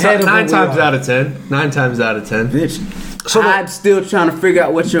step ahead of nine what we times are. out of 10. 9 times out of 10. Bitch. So I'm still trying to figure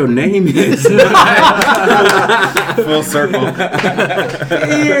out what your name is. Full circle.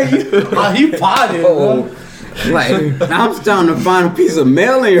 Yeah, you potted, bro. Like, I'm starting to find a piece of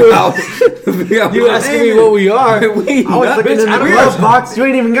mail in your house. You asking me what we are? We, I was looking in the glove box. You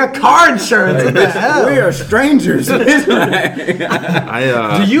ain't even got car insurance. What the hell? we are strangers. I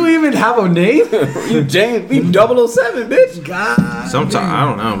Do you even have a name? You James, we 007, bitch. God. sometimes I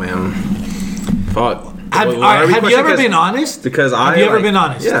don't know, man. Fuck. Have you ever been honest? Because Have you ever been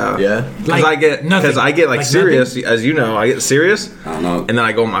honest? Yeah. Yeah. Because Like, nothing. I get like Like serious, as you know, I get serious, I don't know. and then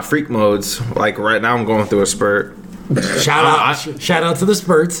I go in my freak modes. Like right now, I'm going through a spurt. Shout out to the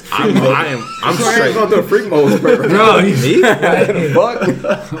spurts. I'm straight. Go through a freak mode. Bro, Me?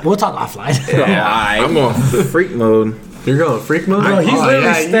 Fuck. we'll talk offline. I'm going freak mode. You're going freak mode? Bro, he's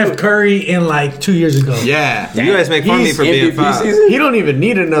literally Steph Curry in like 2 years ago. Yeah. You guys make fun of me for being fat. He don't even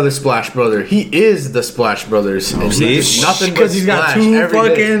need another Splash Brother. He is the Splash Brothers. And see? he does nothing Because he's got splash two every day.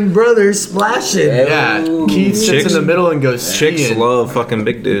 fucking brothers splashing. Yeah. Keith sits Chicks- in the middle and goes Chicks skiing. love fucking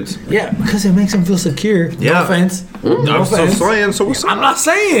big dudes. Yeah, because it makes him feel secure. No Yeah. offense. No I'm so offense. slaying. So what's I'm up? not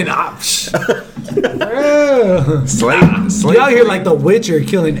saying. Slay. You out here like the Witcher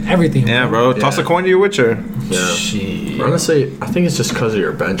killing everything. Yeah, bro. Toss a coin to your Witcher. Yeah. Honestly, I think it's just because of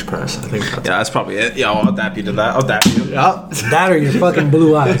your bench press. I think that's Yeah, that's probably it. Yeah, I'll dap you to that. I'll dap you. yeah. That or your fucking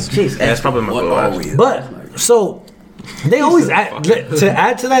blue eyes. Yeah, that's probably my blue eyes. But so they always add, to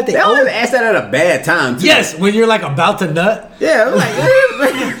add to that. They They always always ask that at a bad time, too. yes when you're like about to nut. Yeah, I'm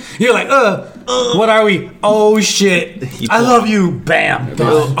like, You're like, what are we? Oh shit! I love you. Bam.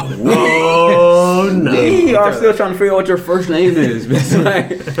 Oh, no. we are still trying to figure out what your first name is. It's like,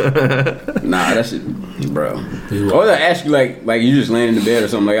 nah, that shit, bro. Or they ask you like you just laying in the bed or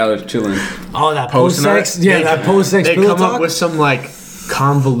something, like I was chilling. Oh, that post sex. Yeah, that post sex They pillow come talk. up with some like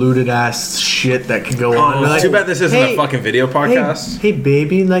convoluted ass shit that could go on. Like, Too bad this isn't hey, a fucking video podcast. Hey,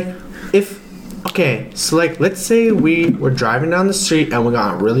 baby, like so like let's say we were driving down the street and we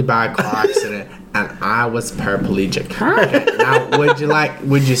got in a really bad car accident and I was paraplegic. Okay, now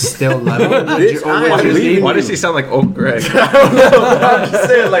would you still love me? Bitch, I am leaving. Why does he sound like old Greg? I'm just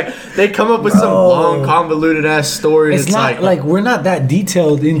saying, like they come up with some long convoluted ass stories. It's not like we're not that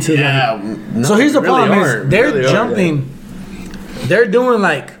detailed into that. So here's the problem: is they're jumping. They're doing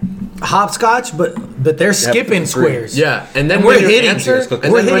like hopscotch, but they're skipping squares. Yeah, and then we're when you hitting. answer, and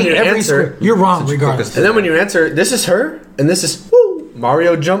We're then when hitting you every answer, square. You're wrong, regardless. and then when you answer, this is her, and this is woo,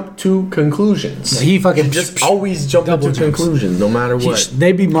 Mario jump to conclusions. He fucking Just always jump Double into jumps. conclusions, no matter what.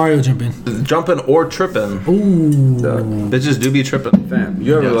 They be Mario jumping. Jumping or tripping. Ooh. Bitches do be tripping. Fam,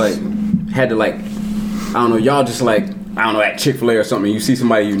 you ever like had to like, I don't know, y'all just like, I don't know, at Chick-fil-A or something, you see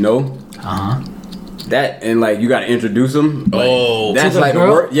somebody you know, that and like you gotta introduce them. Like, that's To the like the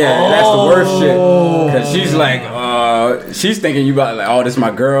girl? worst. Yeah, that's the worst shit. Cause she's like, she's thinking you about like, oh, this is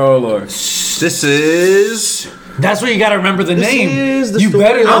my girl or. This is. That's where you gotta remember the name. is the You story.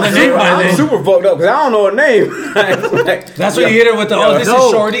 better know the name by I'm then. super fucked up because I don't know her name. Like, That's where you hit her with the this is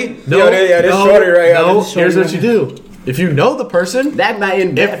shorty. this shorty right here. No, This is here's shorty what you do. If you know the person, That might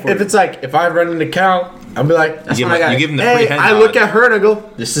end bad for if you. it's like if I run into Cal, I'll be like, that's You my give him- guy. you give him the Hey, free hand I nod. look at her and I go,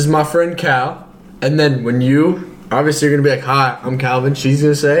 this is my friend Cal. And then when you obviously you're gonna be like, hi, I'm Calvin. She's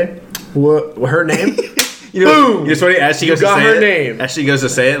gonna say, what her name? You know, Boom. You just what as she goes got to say her it, name. As she goes to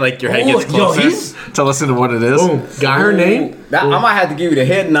say it, like your head Oh, gets yo, closer he's- to listen to what it is. Boom, got her name. I might have to give you the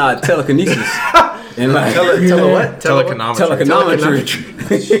head nod telekinesis. And like Tell her what? Teleconometry.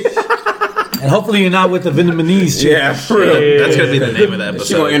 And hopefully you're not with the Vietnamese chick. yeah, for real. That's gonna be the name of the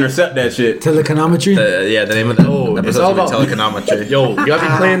She gonna episode. intercept that shit. Teleconometry. Yeah, the name of the it's episode all will be about- teleconometry. Yo, you gotta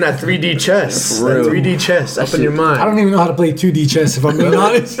be playing that 3D chess. For That real. 3D chess up in your mind. I don't even know how to play 2D chess, if I'm being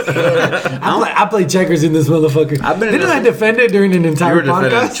honest. I play checkers in this motherfucker. I've been in Didn't this- I defend it during an You entire were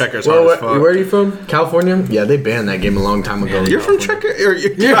defending podcast? checkers Well, hard as where fuck. are you from? California? Yeah, they banned that game a long time ago. You're from Checker.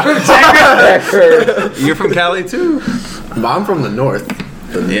 You're from checkers. You're from Cali too. But I'm from the north.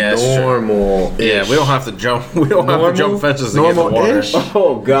 Yeah, it's true. Normal. Yeah, we don't have to jump. We don't have to jump fences to get in the water. Normal-ish?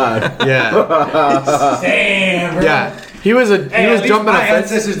 Oh God. Yeah. Damn, bro. Yeah. He was jumping a my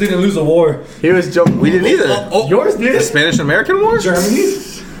fence. ancestors didn't lose a war. He was jumping. We didn't either. Yours The did? Spanish-American War.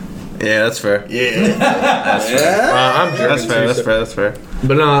 Germany's? Yeah, that's fair. Yeah. I'm German. That's fair. too, That's so- fair. That's fair.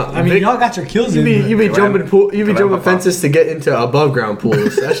 But I mean, y'all got your kills in. you be jumping Grandpa. fences to get into above ground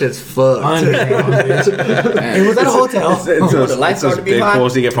pools. That shit's fucked. Underground, bitch. It was at a hotel. So the lights Those are to be big hot.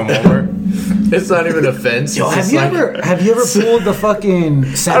 pools you get from Walmart. It's not even a fence. Yo, It's have just you like- ever pulled the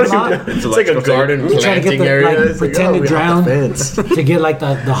fucking sandlot It's like a garden You try to get planting the, area. like, It's like, pretend oh, to we have drown. the fence. to get like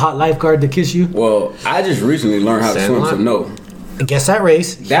the hot lifeguard to kiss you? Well, I just recently learned how to swim, so Sandlot? no. Guess that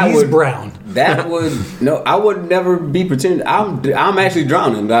race. That He's would- brown. That would no. I would never be pretending. I'm actually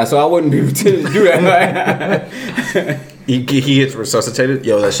drowning, guys, so I wouldn't be pretending to do that. he gets resuscitated.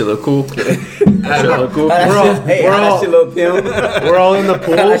 Yo, that shit look cool. That shit look cool. That shit look pimp. We're all in the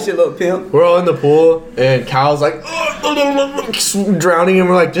pool. That shit look pimp. We're all in the pool, and Kyle's like drowning, and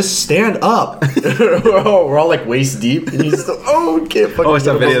we're like, just stand up. we're all like waist deep, and he's still, we can't fucking. Oh, it's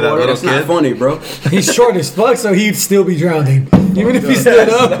that video of that little That's not kid. funny, bro. He's short as fuck, so he'd still be drowning, even if he stood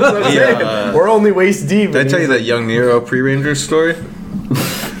up. Yeah. We're only waist deep. Did I tell you that young Nero pre-Rangers story?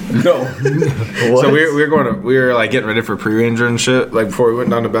 No. So we were like getting ready for pre-Ranger and shit, like before we went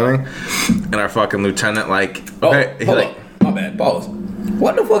down to Benning, and our fucking lieutenant like, he's hold like, up. My bad. Pause.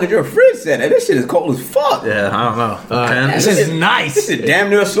 What the fuck is your fridge set at? This shit is cold as fuck. yeah, I don't know. 10? This is nice. This is damn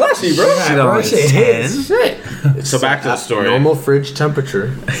near slushy, bro. Shit on Bro, shit 10? hits. Shit. So back to the story. normal fridge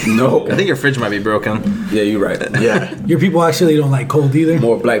temperature. No. I think your fridge might be broken. Yeah, you're right. Yeah. Your people actually don't like cold either.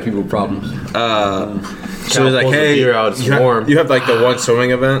 More black people problems. So he's like, pulls the hey, beer out, it's you, warm. you have like the one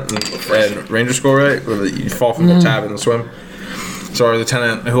swimming event and Ranger School, right? Where you fall from the tab and swim. So our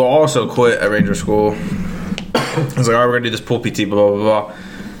lieutenant, who also quit at Ranger School, was like, all right, we're gonna do this pool PT, blah blah blah.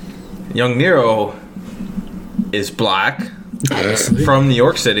 Young Nero is black from New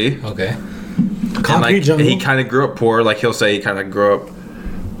York City. Okay. And Concrete like jungle he kind of grew up poor. Like he'll say he kind of grew up,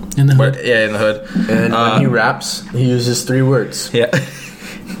 in the hood. in the hood. And when he raps, he uses 3 words. Yeah.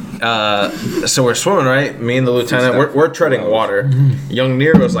 So we're swimming, right? Me and the lieutenant, we're treading water. Young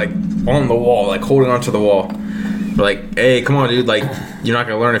Nero's like on the wall, like holding onto the wall. We're like, hey, come on, dude. Like, you're not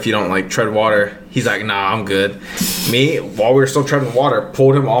gonna learn if you don't like tread water. He's like, nah, I'm good. Me, while we were still treading water,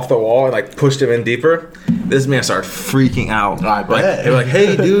 pulled him off the wall and like pushed him in deeper. This man started freaking out. I Like, bet. they were like,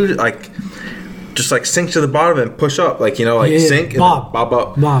 hey, dude, like, just like sink to the bottom and push up, like, you know, like Yeah, sink and Bob. bob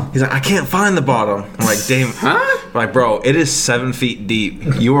up. Bob. He's like, I can't find the bottom. I'm like, damn. Huh? I'm like, bro, it is 7 feet deep.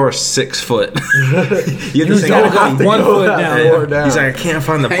 You are 6 foot. You have to You sink gotta out. have 1 foot down. Lower down. He's like, I can't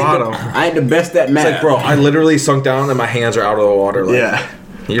find the bottom. I ain't the best at math. It's like, bro, I literally sunk down and my hands are out of the water. Like, Yeah.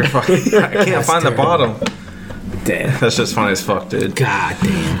 You're fucking. I can't find the bottom. Damn. That's just funny as fuck, dude. God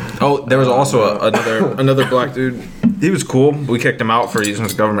damn. Oh, there was also another black dude. He was cool. We kicked him out for using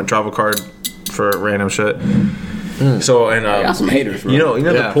his government travel card for random shit. So and I got some haters, bro. you know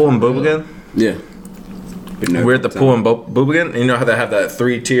Yeah. the pool in Boobigan. Yeah. We're at the pool in Boobigan. And you know how they have that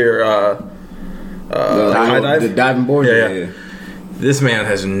 3-tier high dive? The diving board? Yeah. This man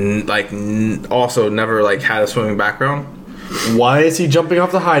has also never like had a swimming background. Why is he jumping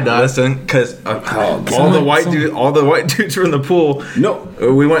off the high dive? Listen, because all the white dudes were in the pool. No.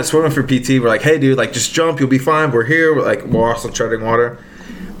 We went swimming for PT. We're like, hey, dude, like just jump, you'll be fine. We're here. We're also treading water.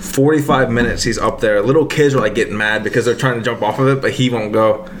 45 minutes, he's up there. Little kids are like getting mad because they're trying to jump off of it, but he won't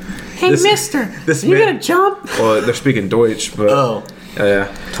go. Hey, mister, this you man- gonna jump? Well, they're speaking Deutsch, but Oh.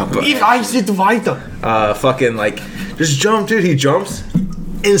 yeah. Ich weiß nicht weiter. Fucking like, just jump, dude. He jumps,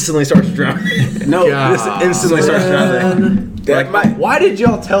 instantly starts drowning. No. Just instantly starts drowning. That might. Why did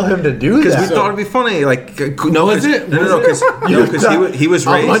y'all tell him to do Because that? we thought it'd be funny, like no, Was it? No, because he was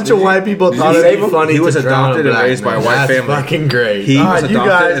A raised. bunch of white people thought he it'd save be him? funny. He was to drown adopted a and black raised by a man. white That's family. fucking great. He was you adopted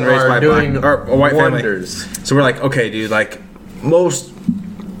guys and raised are by doing a white wonders. family. So we're like, okay, dude, like most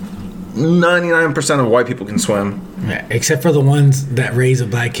 99% of white people can swim. Yeah, except for the ones that raise a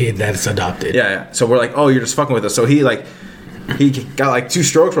black kid that's adopted. Yeah. So we're like, oh, you're just fucking with us. So he got like 2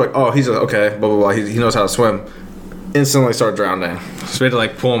 strokes. We're like, oh, he's okay, blah blah blah. He knows how to swim. Instantly started drowning. So we had to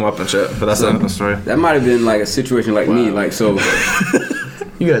like pull him up and shit. But that's the end of the story. That might have been like a situation like me, like so.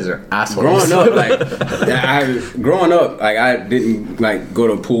 You guys are assholes. Growing up, like I didn't like go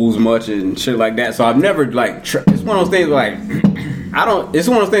to pools much and shit like that. So I've never like. It's one of those things like I don't. It's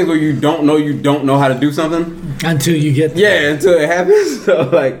one of those things where you don't know how to do something. Until you get Yeah, until it happens. So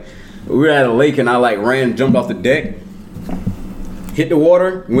like we were at a lake and I like jumped off the deck, hit the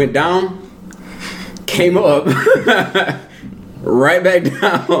water, went down, came up, right back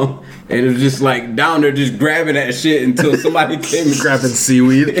down. And it was just like down there, just grabbing that shit until somebody came and Grabbing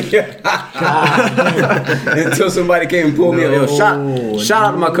seaweed. until somebody came and pulled me up. Yo, shout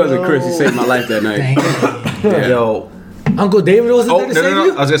out to my cousin Chris. He saved my life that night. Dang. Yo. Uncle David wasn't Oh there to no! save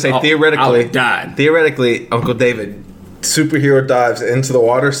you? I was gonna say I theoretically, would've died. Theoretically, Uncle David, superhero dives into the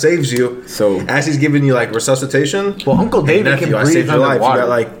water, saves you. So- as he's giving you like resuscitation. Well, Uncle Hey, David can nephew, I breathe saved your life. You underwater. got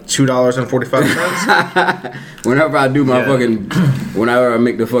like $2.45. Whenever I do my Yeah. whenever I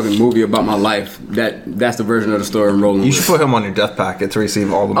make the fucking movie about my life, that's the version of the story I'm rolling You with. should put him on your death packet to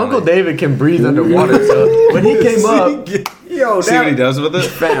receive all the money. Uncle David can breathe underwater. So when he came up, Yo, See what he does with it.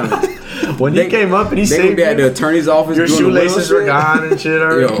 Family. when he came up and he They gonna saved be at the you, attorney's office. your doing the will shoelaces were shit. gone and shit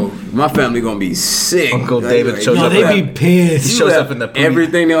already. Yo, my family gonna be sick. Uncle Like, David shows Yo, up they at- be pissed. He shows up in the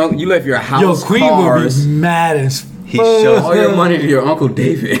everything. You left your house, Yo, Queen cars. would be mad as He shows all your money to your Uncle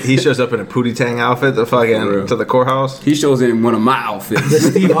David. He shows up in a Pootie Tang outfit to fucking to the courthouse. He shows in one of my outfits. The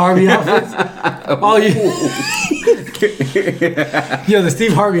Steve Harvey outfits. Oh yeah. Yo, the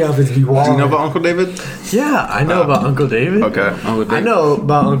Steve Harvey outfits be wild. Do you know about Uncle David? Yeah, I know about Uncle David. Okay. Uncle David. I know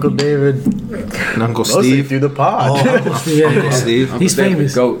about Uncle David. And Uncle Mostly Steve. through the pod. Oh, Uncle Steve. Yeah, yeah. Steve. He's David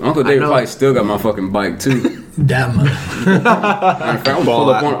famous. Goat. Uncle David probably still got my fucking bike too. Damn. I'm gonna pull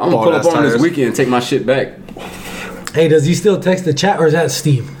up on this weekend and take my shit back. Hey, does he still text the chat or is that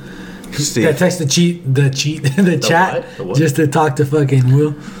Steve? Steve. That text the chat what? The what? just to talk to fucking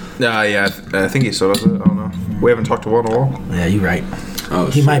Will. Yeah, I think he still does it. I don't know. We haven't talked to Wall to Wall. Yeah, you're right. Oh,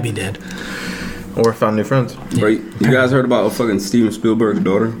 He shit. might be dead. Or found new friends. Bro, you guys heard about fucking Steven Spielberg's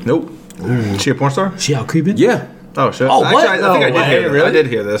daughter? Nope. She a porn star? She out creeping? Yeah. Oh shit. Oh, what? Actually, I think I did No hear way, this. I did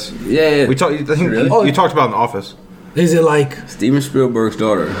hear this. Yeah. We talked. I think you talked about it in the office. Is it like? Steven Spielberg's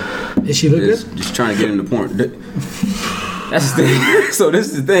daughter Is she look is good? just trying to get into porn. That's the thing. So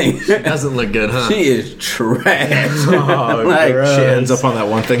this is the thing. Doesn't look good, huh? She is trash. Oh, like gross. She ends up on that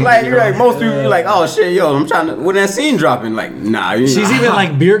one thing. Like, you're like most people be like, oh shit, yo, I'm trying to. When that scene dropping, like, nah. She's even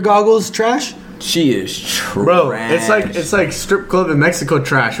like beer goggles trash. She is trash. Bro, it's like strip club in Mexico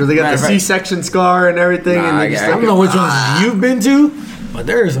trash where they got Matter the of fact- C-section scar and everything. Nah, and I they just I don't know which ones you've been to, but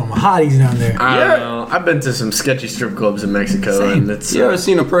there are some hotties down there. I don't know. I've been to some sketchy strip clubs in Mexico, and it's You ever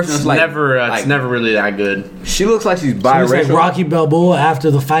seen a person that's like it's never really that good. She looks like she's It was like biracial. Rocky Balboa after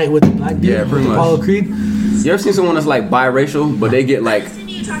the fight with the black dude, Yeah, pretty much. Apollo Creed. You ever seen someone that's like biracial, but they get like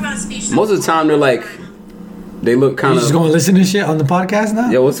most of the time they're like they look You kind just of. gonna listen to shit on the podcast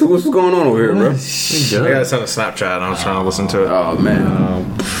now? Yo, what's going on over here, bro? I got sent a Snapchat and I was trying to listen to it. Oh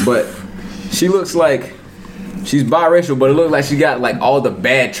man, but she looks like she's biracial, but it looks like she got like all the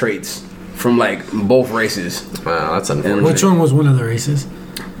bad traits from like both races. Wow, that's unfortunate. Which one was one of the races?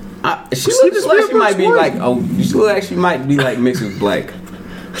 She looks like she might be like she looks like she might be like mixed with black.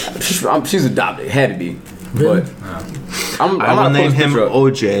 She's adopted, had to be. Really? But I'm I will not name him picture up.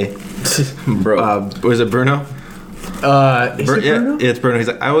 OJ. Bro. Was it Bruno? Is it Bruno? Yeah, it's Bruno. He's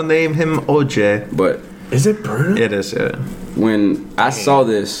like, I will name him OJ. But Is it Bruno? It is, yeah. when I saw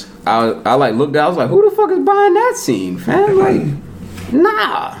this, I like looked at. I was like, "Who the fuck is buying that scene, fam?" Like,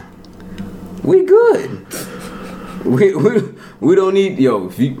 nah, we good. We don't need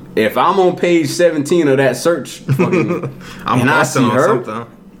If I'm on page 17 of that search, fucking, I'm and I busting see on her,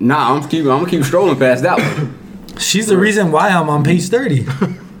 something. nah, I'm gonna keep strolling past that one. She's the reason why I'm on page 30.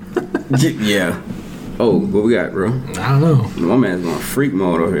 Yeah. Oh, what we got, bro? I don't know. My man's going freak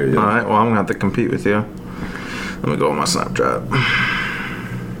mode over here. Yo. All right, well, I'm gonna have to compete with you. Let me go on my Snapchat.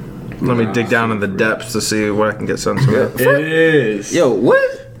 Let me dig down in the depths to see what I can get sent to it. It is. Yo,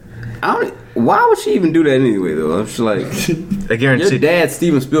 what? Why would she even do that anyway, though? I'm just like, I guarantee. your dad's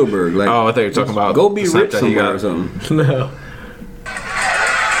Steven Spielberg. Like, Oh, I thought you were talking about go be the rich Snapchat you somewhere got. or something. No.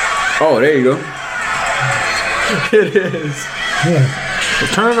 Oh, there you go. It is.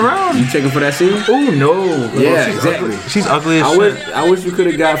 Turn it around. You checking for that scene? Oh no. Yeah, exactly. She's ugly as I shit. wish we could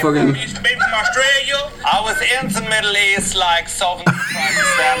have got fucking. Used to be from Australia. I was in the Middle East, like Southern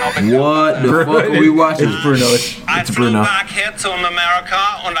Pakistan. What the fuck are we watching? It's Bruno. I It's flew Bruno. back here to America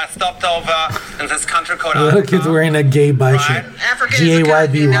and I stopped over in this country called The Africa. kid's wearing a gay bike shirt. Africa is a G-A-Y-B-Y.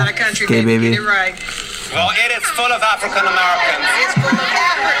 country, not a country. Gay baby. Get it right. Well, it is full of African Americans. It's full of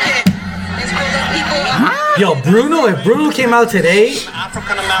African. It's full of people. Yo, Bruno, if Bruno came out today,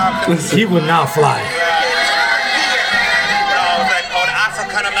 African Americans. he would not fly. No, they're called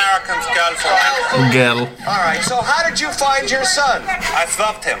African Americans, girlfriend. Girl. All right, so how did you find your son? I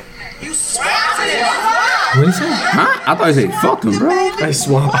swapped him. You swapped him? What is it? Huh? I thought you said fuck him, bro. I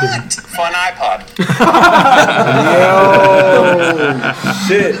swapped him. For an iPod.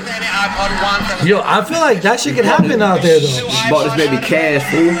 Shit. Any iPod wants Yo, I feel like that shit could happen out there, though. Bought this baby cash,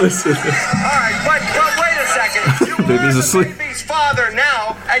 fool. All right, but wait a second. You Baby's are asleep. the baby's father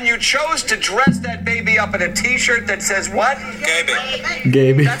now, and you chose to dress that baby up in a T-shirt that says what? Gaby.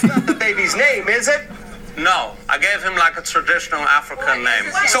 Gaby. That's not the baby's name, is it? No, I gave him like a traditional African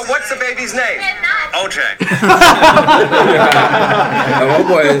name. So what's the baby's name? OJ. My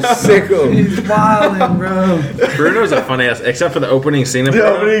boy is sicko. He's wildin', bro. Bruno's a funny ass, except for the opening scene of The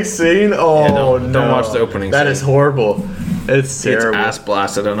Bruno. opening scene? Oh, don't no. watch the opening That scene. is horrible. It's It's terrible. ass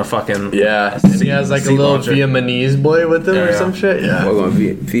blasted on a fucking. Yeah. And he has like a Sea little launcher. Vietnamese boy with him or Yeah. some shit. Yeah. We're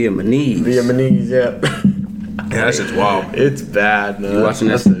going via my knees. Vietnamese, yeah. Yeah, that shit's wild. It's bad, man. You watching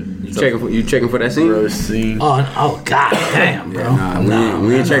that? You checking for that scene? Gross scene. Oh, god damn, bro. Nah,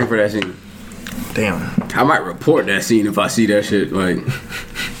 we ain't checking for that scene. Damn. I might report that scene if I see that shit. Like,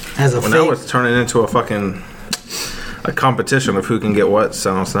 As a When fake. that was turning into a fucking a competition of who can get what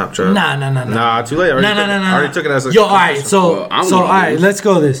sent on Snapchat. Nah. Nah, too late. I already took it as a Yo, all right. So, Well, I'm all gonna right. lose. Let's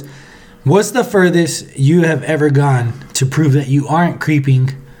go this. What's the furthest you have ever gone to prove that you aren't creeping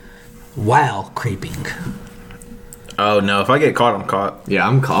while creeping? Oh no! If I get caught, I'm caught. Yeah,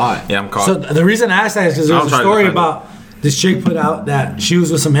 I'm caught. Yeah, I'm caught. So the reason I asked that is because there I'm was a trying to story defend about this chick put out that she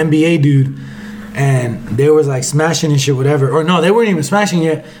was with some NBA dude, and they was like smashing and shit, whatever. Or no, they weren't even smashing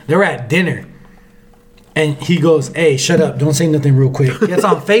yet. They were at dinner, and he goes, "Hey, shut up! Don't say nothing real quick." Gets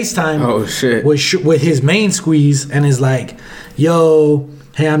on FaceTime. Oh, shit. With his main squeeze, and is like, "Yo,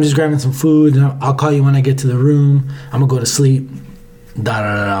 hey, I'm just grabbing some food. And I'll call you when I get to the room. I'm gonna go to sleep."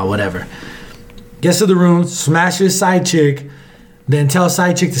 Whatever. Gets to the room, smashes side chick, then tells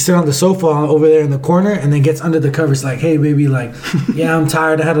side chick to sit on the sofa over there in the corner, and then gets under the covers like, "Hey, baby, like, yeah, I'm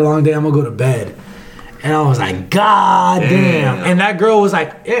tired. I had a long day. I'm gonna go to bed." And I was like, "God damn!" And that girl was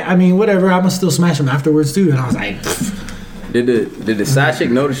like, "Yeah, I mean, whatever. I'm gonna still smash him afterwards too." And I was like, Did the side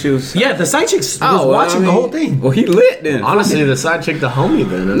chick notice she was? "Yeah, the side chick was Oh, well, watching I the mean, whole thing." Well, he lit then. Honestly, the side chick, the homie,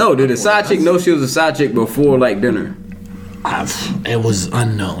 then. No, did the side chick know she was a side chick before like dinner? It was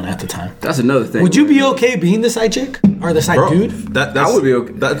unknown at the time. That's another thing. Would you be okay being the side chick or the side Bro, dude? that's, I would be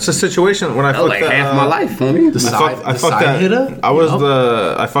okay. That's a situation when I That was fucked like that, half my life, homie. I fucked that. hitter?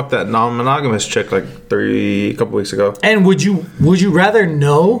 I fucked that non-monogamous chick like a couple weeks ago. And would you rather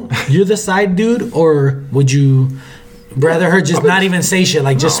know you're the side dude, or would you rather her just not even say shit,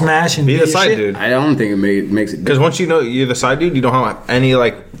 like just smash and Be do the your side shit? dude. I don't think it makes it. Because once you know you're the side dude, you don't have any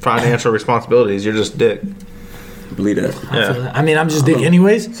like financial responsibilities. You're just dick. Believe that. Yeah. I mean, I'm just dick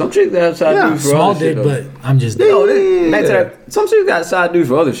anyways. Some chicks got side Yeah, dudes for Small other shit, dick, though. but I'm just dick. Yo, back to that. Some chicks got side dudes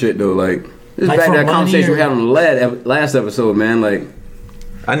for other shit though. Like this Like back for to that money conversation or- we had on the last episode, man. Like,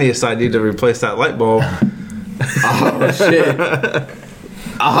 I need a side dude to replace that light bulb. oh shit.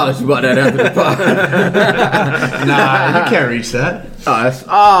 I'll holler at you about that after the pod. Nah, you can't reach that.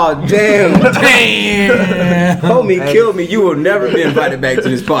 Oh damn. Damn. Homie killed me. You will never be invited back to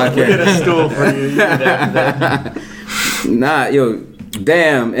this podcast. Stool for you. Nah, yo,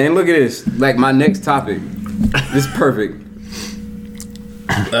 damn. And look at this. Like my next topic. This is perfect.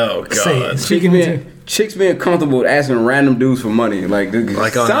 Oh Say it. Speaking into Chicks being comfortable with asking random dudes for money. Like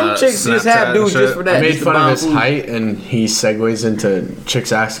on, some chicks just Snapchat have dudes and just shit. for that. I made just to fun buy of his food. height, and he segues into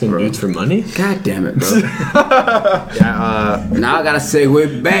chicks asking dudes for money. God damn it, bro. Now I gotta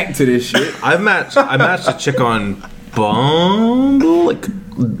segue back to this shit. I matched a chick on Bumble like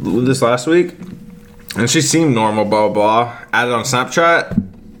this last week, and she seemed normal. Blah blah blah. Added on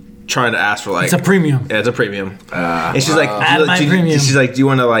Snapchat, trying to ask for like it's a premium. Yeah, it's a premium. And she's like, Add my premium. she's like, do you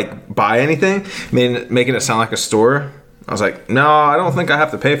want to like buy anything? Making it sound like a store. I was like, no, I don't think I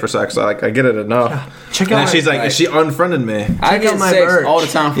have to pay for sex. I get it enough. Check And out. then she's like, she unfriended me. I get out my sex merch. all the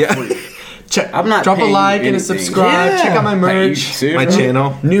time for Yeah. free. check. I'm not drop a paying you like and a anything. subscribe. Yeah. Check out my Like, you merch. serious, My bro?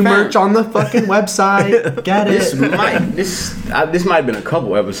 channel. New Fam. merch on the fucking website. Get This it. this might have been a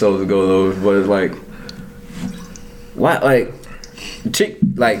couple episodes ago though, but it's like, what like, chick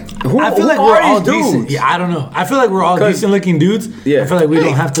like who? I feel who like are we're all these dudes? decent. Yeah, I don't know. I feel like we're all 'Cause- decent looking dudes. Yeah. I feel like we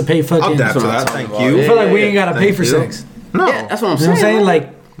don't have to pay fucking. I'll dap to what I'm that. talking Thank about. you. I feel like we ain't gotta pay Thank for you. sex. No, Yeah, that's what I'm You know saying. what I'm saying? bro. Like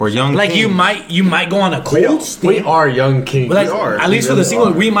we're young. Like you kings. might go on a cold streak. We are young kings. But like, We are. at least for the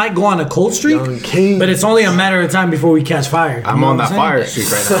single, we might go on a cold streak. Young kings. But it's only a matter of time before we catch fire. I'm You know on what that saying? fire streak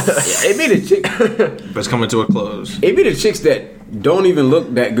right now, Yeah, it be the chick. but it's coming to a close. It be the chicks that don't even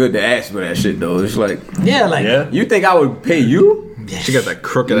look that good to ask for that shit though. It's like, Yeah, like Yeah. you think I would pay you? She got that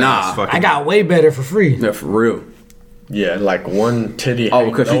crooked Nah, ass fucking. I got way better for free. Yeah, for real. Yeah, like one titty. Oh,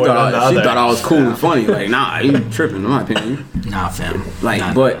 because she hanging thought over the she other. thought I was cool and funny. Like, nah, you tripping in my opinion. Nah, fam. Like,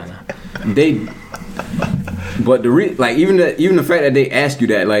 Nah, but nah. they, but like even the fact that they ask you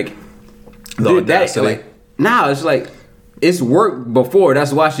that, like, The that, audacity. like, nah, it's like it's worked before.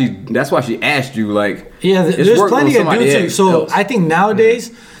 That's why she asked you. Like, Yeah, it's there's worked on plenty of somebody dudes. So else. I think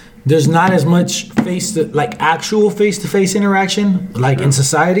nowadays there's not as much actual face-to-face interaction like in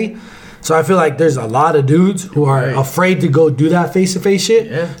society. So I feel like there's a lot of dudes who are afraid to go do that face-to-face shit.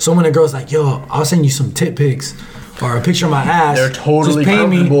 Yeah. So when a girl's like, "Yo, I'll send you some tit pics or a picture of my ass," They're totally just pay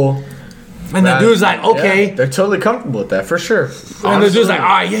comfortable. me. And the dude's like, "Okay." Yeah, they're totally comfortable with that for sure. And the dude's like, "All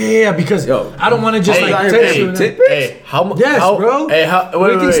right, yeah, because Yo, I don't want to just hey, like out here text paying you." tit Hey, how much? Yes, bro. Hey, What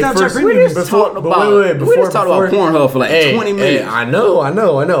do you think Snapchat first, Premium we is? just talked about we just talked about Pornhub for like 20 minutes. Hey, I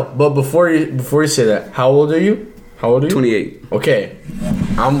know. But before you say that, how old are you? How old are you? 28. Okay,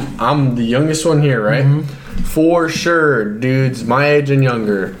 I'm the youngest one here, right? Mm-hmm. For sure, dudes my age and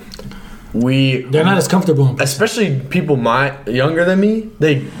younger. They're not as comfortable. Especially people younger than me,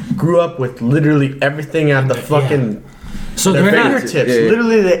 they grew up with literally everything at the fucking So Their they're not. fingertips. Yeah.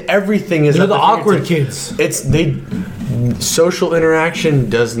 Literally, everything is. They're at the awkward fingertips. kids. Social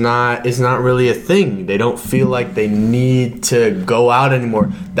interaction is not really a thing. They don't feel like they need to go out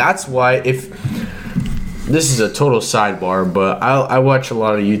anymore. That's why if this is a total sidebar, but I watch a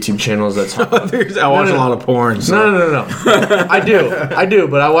lot of YouTube channels that talk. I watch a lot of porn. So. No. I do,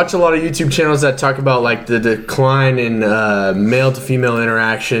 but I watch a lot of YouTube channels that talk about like the decline in male to female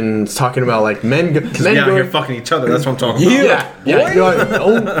interactions, talking about like men Be out here fucking each other. That's what I'm talking about.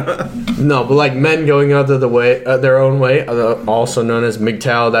 No, but like men going out of the way, their own way, also known as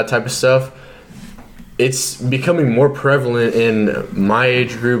MGTOW, that type of stuff. It's becoming more prevalent in my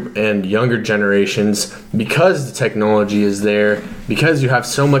age group and younger generations because the technology is there, because you have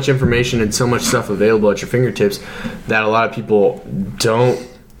so much information and so much stuff available at your fingertips that a lot of people don't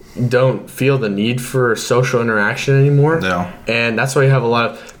feel the need for social interaction anymore. No. And that's why you have a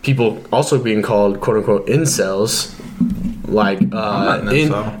lot of people also being called quote unquote incels. Like not an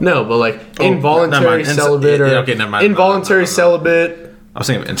incel. involuntary celibate or never mind. involuntary celibate. I was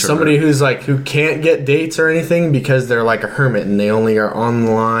thinking of introvert. Somebody who's like who can't get dates or anything because they're like a hermit and they only are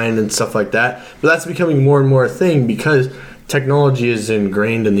online and stuff like that. But that's becoming more and more a thing because technology is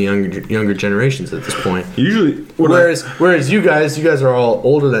ingrained in the younger generations at this point. Usually, whereas you guys are all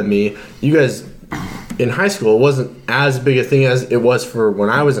older than me. You guys in high school, it wasn't as big a thing as it was for when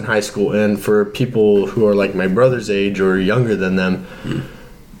I was in high school, and for people who are like my brother's age or younger than them.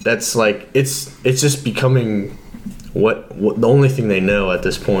 That's like it's just becoming. What the only thing they know at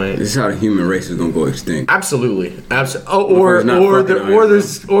this point. This is how the human race is gonna go extinct. Absolutely. I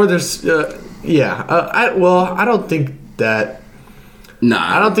don't think that.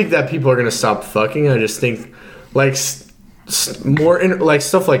 Nah, I don't think that people are gonna stop fucking. I just think like like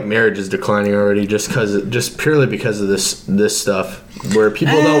stuff like marriage is declining already, just purely because of this stuff where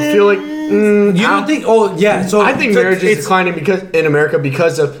people don't feel like. You don't think? Oh yeah. So I think marriage is declining because in America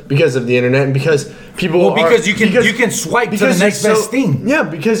because of the internet and because people. Well, because you can swipe to the next best thing. Yeah,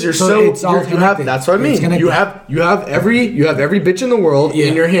 because you're it's all connected. That's what I mean. You have every bitch in the world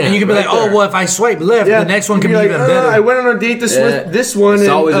in your hand, and you can be like, oh well, if I swipe left, the next one can be even better. I went on a date with this one. It's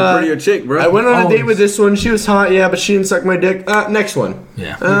and, always a prettier chick, bro. I went on a date with this one. She was hot, yeah, but she didn't suck my dick. Next one.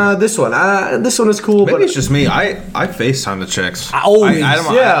 Yeah. This one. This one is cool. Maybe but it's just me. I FaceTime the chicks. I always. I don't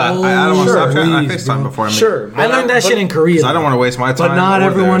want to Snapchat. I FaceTime before I meet. Sure. I learned that shit in Korea. I don't want to waste my time. But not or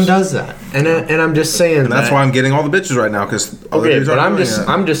everyone theirs. does that, and I'm just saying. And that's why I'm getting all the bitches right now because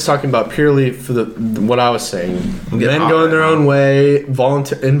I'm just talking about purely for what I was saying. Men hot going their right own way,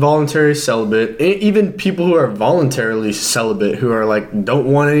 involuntary celibate, even people who are voluntarily celibate who are like don't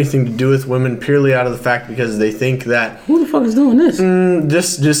want anything to do with women purely out of the fact because they think that Who the fuck is doing this?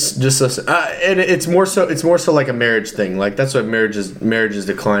 just us. And it's more so like a marriage thing. Like that's what marriage is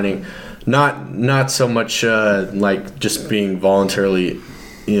declining. Not so much like just being voluntarily,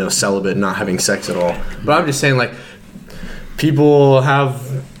 celibate, not having sex at all. But I'm just saying like people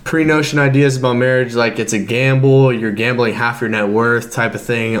have pre-notion ideas about marriage, like it's a gamble. You're gambling half your net worth type of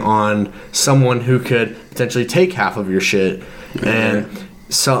thing on someone who could potentially take half of your shit. And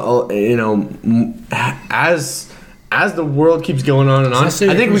so as the world keeps going on and on, I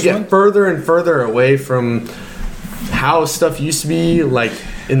think we get further and further away from how stuff used to be, like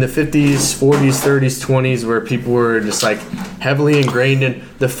in the 50s, 40s, 30s, 20s, where people were just like heavily ingrained in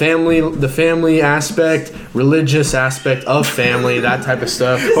the family aspect, religious aspect of family, that type of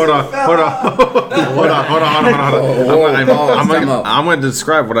stuff. Hold on. I'm going to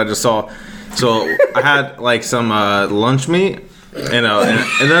describe what I just saw. So I had like some lunch meat. No,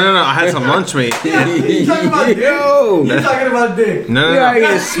 I had some lunch meat. You talking about dick? No. You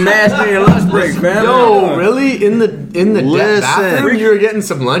get smashed in your lunch break, man. Yo, really? In the bathroom, you were getting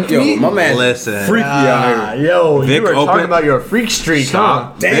some lunch meat? My man, Listen. freaky out here. Yo, Vic you were talking opened- about your freak streak,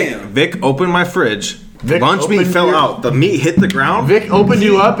 huh? Damn. Vic opened my fridge. Vic Lunch meat opened fell your- out. The meat hit the ground. Vic opened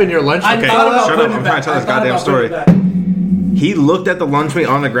you up and your lunch Okay, fell out? shut up. I'm trying to tell this goddamn story. He looked at the lunch meat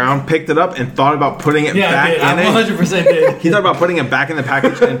on the ground, picked it up, and thought about putting it back in it. 100% did. He thought about putting it back in the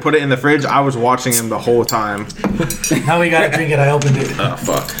package and put it in the fridge. I was watching him the whole time. Now we gotta drink it. I opened it. Oh,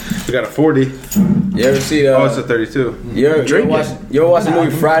 fuck. We got a 40. You ever see Oh, it's a 32. You ever watch the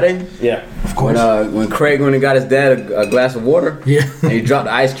movie Friday? Yeah. Of course. When Craig went and got his dad a glass of water, Yeah. and he dropped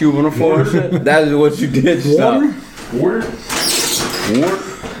the ice cube on the floor and shit. That is what you did. Water?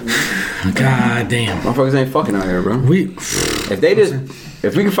 God damn. Motherfuckers ain't fucking out here, bro.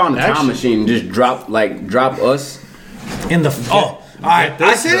 If we can find a time machine and just drop us. In the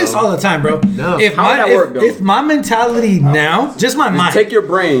I say this all the time, bro. No. If How would that work, though? if my mentality now, just my mind, Take your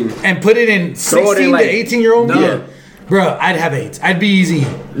brain. and put it in Throw it 16 in, like- to 18-year-old me, Yeah. bro, I'd have AIDS. I'd be easy.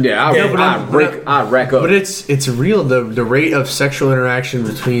 Yeah, I'd rack up. But it's real. The rate of sexual interaction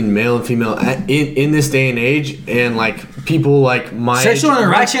between male and female in this day and age, and like people like my sexual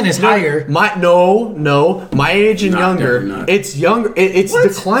interaction is higher. My age and younger. It's younger. It's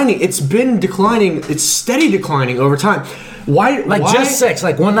declining. It's been declining. It's steady declining over time. Why? Just sex,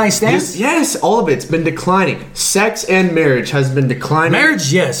 like one night stands? Yes, all of it's been declining. Sex and marriage has been declining.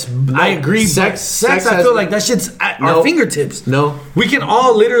 Marriage, yes, I agree. Sex I feel like that shit's at our fingertips. No, we can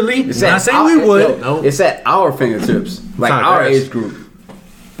all literally. Not saying we would. No, it's at our fingertips, like our age group.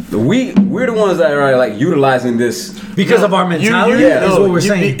 We're the ones that are like utilizing this because of our mentality. Is what we're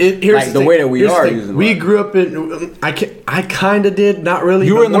saying. Like the way that we are using. We grew up in. I kind of did, not really.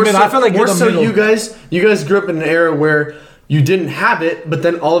 You were in the middle. I feel like you're the middle. You guys grew up in an era where you didn't have it, but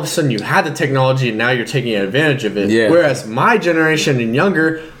then all of a sudden you had the technology, and now you're taking advantage of it. Yeah. Whereas my generation and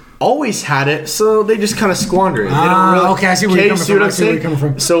younger always had it, so they just kind of squander it. They don't really, okay, I see where you're coming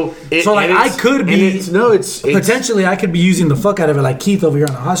from. So like I could be potentially I could be using the fuck out of it, like Keith over here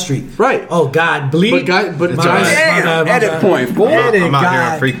on the hot street. Right. Oh God, bleed. But edit point. I'm out here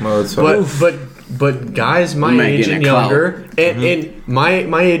in freak mode. So. But guys my age and younger, and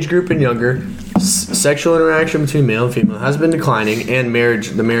my age group and younger, sexual interaction between male and female has been declining, and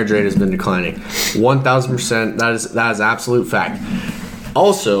the marriage rate has been declining 1,000%. That is absolute fact.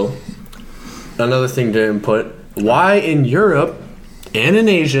 Also, another thing to input: why in Europe and in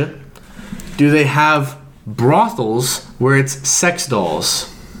Asia do they have brothels where it's sex dolls?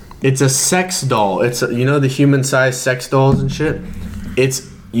 It's a sex doll. It's the human-sized sex dolls and shit.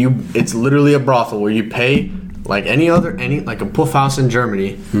 It's literally a brothel where you pay like like a puff house in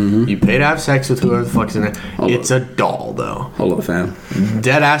Germany. Mm-hmm. You pay to have sex with whoever the fuck's in there. It's a doll though. Hold up, fam.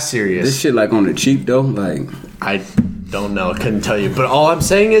 Dead ass serious. This shit like on the cheap though. Like I don't know. I couldn't tell you. But all I'm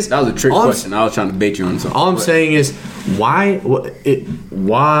saying is that was a trick question. I was trying to bait you on something. All I'm saying is why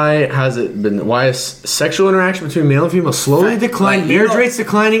is sexual interaction between male and female slowly declining, marriage rates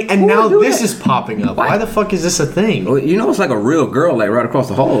declining, and now this is popping up? Why the fuck is this a thing? Well, it's like a real girl like right across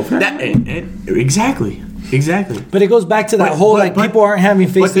the hall. Exactly. But it goes back to that whole people aren't having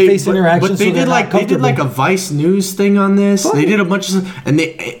face-to-face interactions. But they did like a Vice News thing on this. They did a bunch of stuff, and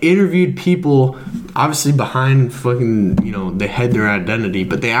they interviewed people, obviously behind fucking they hid their identity,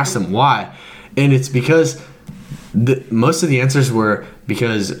 but they asked them why, and it's because most of the answers were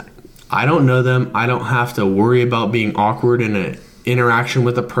because I don't know them, I don't have to worry about being awkward in an interaction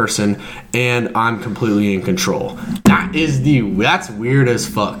with a person, and I'm completely in control. That's weird as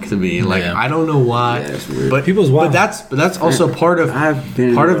fuck to me. Like I don't know why, but that's also part of with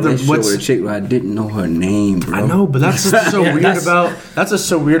a chick where I didn't know her name, bro. I know, but that's what's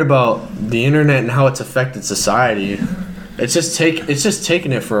so weird about the internet and how it's affected society. It's just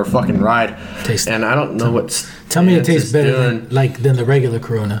taking it for a fucking ride. And I don't know Tell me it tastes better than the regular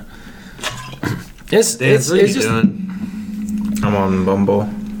Corona. It's just. I'm on Bumble.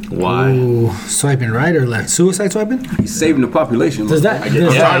 Why? Ooh, swiping right or left? Suicide swiping? He's saving the population. Does that?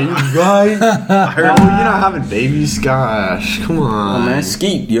 Right. I heard you're not having babies. Gosh, come on, man.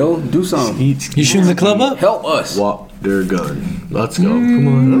 Skeet, yo, do something. Skeet. You shooting the club up? Help us. Walk their gun. Let's go.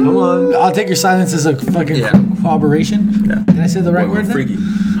 Come on. I'll take your silence as a fucking cooperation. Yeah. Did I say the right word? Freaky.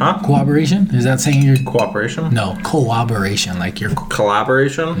 Huh? Cooperation? Is that saying your cooperation? No, cooperation. Like your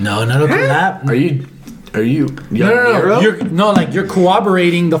collaboration? No, not a collab. Are you? No. You're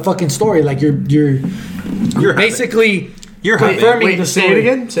corroborating the fucking story. Like you're basically confirming the story. Say it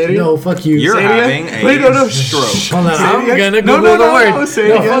again. No, fuck you. You're having a stroke. Hold on, I'm gonna Google the word. No,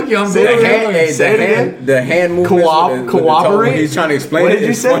 say it again. Fuck you. I'm Say it again. The hand movement. Cooperate. He's trying to explain what it. Did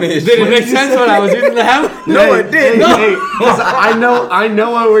you say? Did it make sense when I was using the hand? No, it didn't. I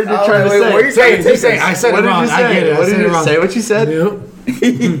know what word you're trying to say. Say. I said it wrong. I get it. What did you say? What you said?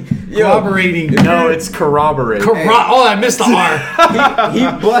 Corroborating. No, it's corroborate. I missed the R. He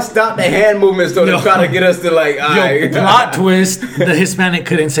bust out the hand movements though to try to get us to like. Plot twist: the Hispanic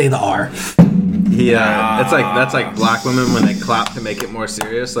couldn't say the R. Yeah, that's like black women when they clap to make it more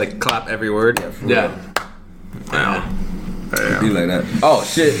serious. Like clap every word. Yeah. Wow. Be like that. Oh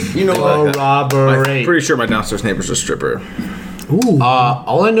shit! You know what? Corroborate. I'm pretty sure my downstairs neighbor's a stripper. Ooh.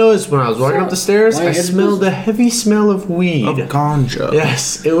 All I know is when I was walking up the stairs, I smelled a heavy smell of weed. Of ganja.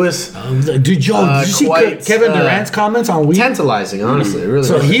 Yes, it was. Did you see Kevin Durant's comments on weed? Tantalizing, honestly. It really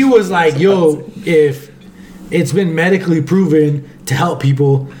so was. He was like, "Yo, if it's been medically proven to help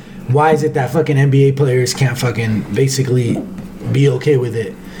people, why is it that fucking NBA players can't fucking basically be okay with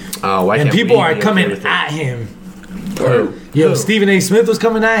it?" And people are coming at him. Yo, Stephen A. Smith was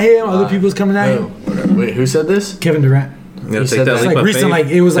coming at him. Other people was coming at him. Wait, who said this? Kevin Durant. You take that leap like of recent, faith. like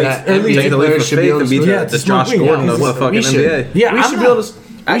it was like early. Take the leap of faith and be the Josh Gordon of the fucking NBA. Yeah,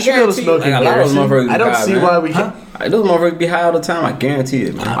 I We should be able to guarantee smoke in like, a lot of those Garrison. motherfuckers I don't be high, see man. why we can't. Those motherfuckers be high all the time. I guarantee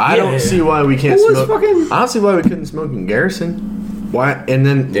it. Man. I don't see why we can't Who was smoke. fucking- I don't see why we couldn't smoke in Garrison. Why? And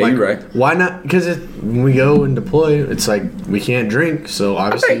then Yeah, you're right. Why not? Because when we go and deploy, it's like we can't drink, so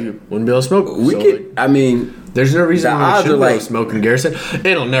obviously you wouldn't be able to smoke. We So, could. like, I mean, there's no reason the why we odds should are be able to like- smoke in Garrison.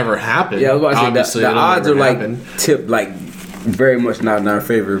 It'll never happen. yeah, I was about to say Obviously, the it'll odds never are like happen. tipped like very much not in our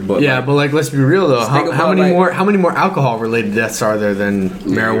favor. But Yeah, like, but like, let's be real though. think How about, many like- how many more alcohol related deaths are there than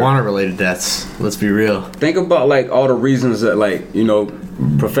marijuana related deaths? Let's be real. think about like all the reasons that like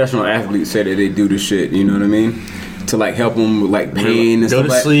professional athletes say that they do this shit. You know what I mean? To like help them with like pain and Go stuff.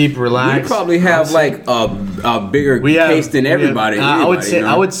 to like, sleep, relax. We probably have like a bigger case than everybody. I would anybody, say. you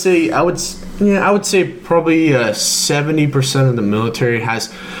know? I would say probably 70% of the military has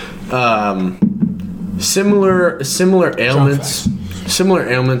similar ailments. Similar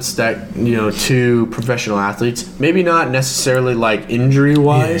ailments that to professional athletes. Maybe not necessarily like injury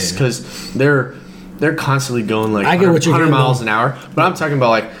wise, because they're constantly going like I get what you're 100 getting, miles though. an hour. But I'm talking about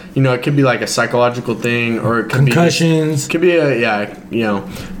like it could be like a psychological thing, or it could Concussions. be could be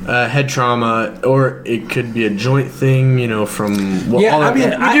a head trauma, or it could be a joint thing. From Yeah, all I of mean,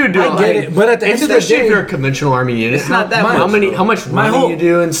 that. I We do get it, but at the end of the especially day- if you're a conventional army unit, It's not that how much. how much running you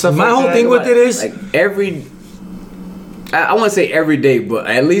do and stuff. my like whole that. thing with it is like every. I want to say every day, but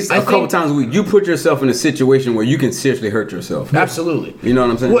at least a couple times a week, you put yourself in a situation where you can seriously hurt yourself. Absolutely. You know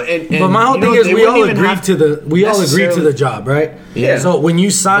what I'm saying? Well, and but my whole thing is they we all wouldn't even agreed have to the necessarily- job, right? Yeah. So when you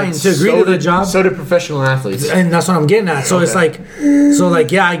sign to agree to the job, so do professional athletes. and that's what I'm getting at. So it's like,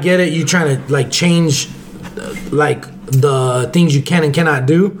 yeah, I get it. You trying to like change, like the things you can and cannot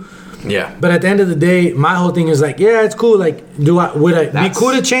do. Yeah. But at the end of the day, my whole thing is like, yeah, it's cool. Like, would I be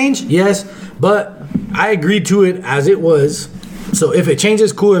cool to change? Yes, but I agreed to it as it was. So if it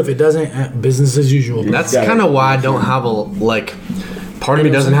changes, cool. If it doesn't, business as usual. That's kind of why I don't have part of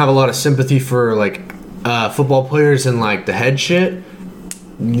me doesn't have a lot of sympathy for football players and like the head shit.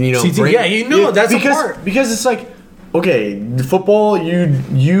 CT, that's a part. Because it's like, okay, the football,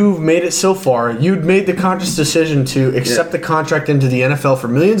 you've made it so far. You'd made the conscious decision to accept the contract into the NFL for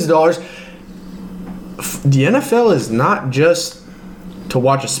millions of dollars. The NFL is not just to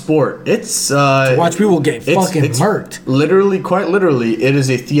watch a sport. It's to watch people get fucking murked. Literally, quite literally, it is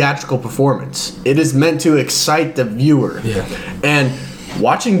a theatrical performance. It is meant to excite the viewer. Yeah. And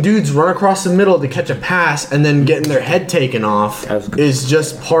watching dudes run across the middle to catch a pass and then getting their head taken off is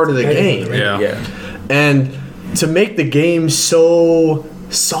just part of the game. yeah. And to make the game so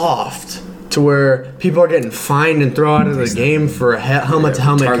soft to where people are getting fined and thrown out of the game for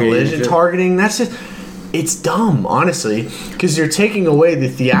helmet-to-helmet collision targeting, that's just... It's dumb, honestly, because you're taking away the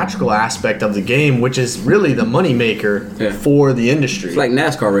theatrical aspect of the game, which is really the moneymaker for the industry. It's like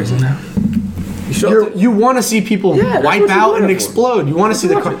NASCAR racing. You want to see people that's wipe what you're out doing and it for. explode. You want to see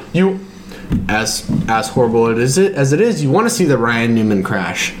the watch as horrible as it is. You want to see the Ryan Newman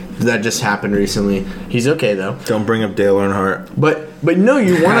crash that just happened recently. He's okay though. Don't bring up Dale Earnhardt. But no,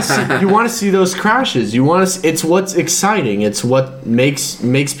 you want to see those crashes. You want to. It's what's exciting. It's what makes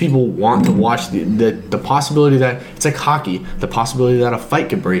people want to watch the possibility that it's like hockey. The possibility that a fight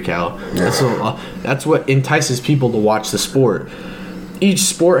could break out. That's what entices people to watch the sport. Each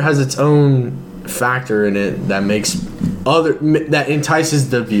sport has its own factor in it that that entices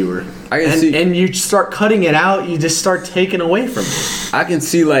the viewer. And you start cutting it out. You just start taking away from it. I can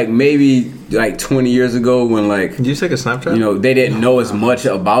see like maybe like 20 years ago when like Did you take a Snapchat? they didn't know as much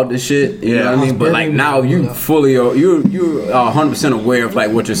about the shit. You know what I mean? But like now you fully you're 100% aware of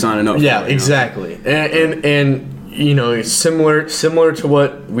like what you're signing up for. Yeah, exactly. And similar to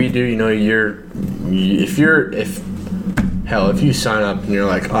what we do. If you sign up and you're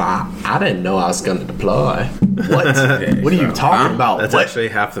like, I didn't know I was going to deploy. What? What are you talking about? That's What? actually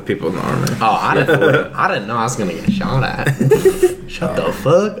half the people in the army. I didn't know I was gonna get shot at. Shut the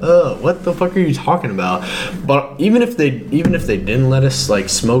fuck up! What the fuck are you talking about? But even if they didn't let us like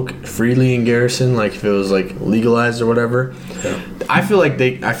smoke freely in Garrison, like if it was like legalized or whatever, I feel like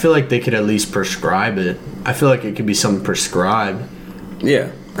they could at least prescribe it. I feel like it could be something prescribed.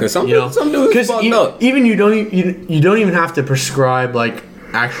 Yeah, because some dudes fucked up. Even you don't even have to prescribe like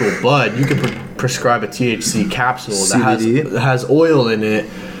actual bud. You could prescribe a THC capsule that has oil in it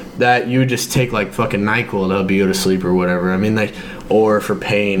that you just take like fucking NyQuil to help you go to sleep or whatever. I mean, like, or for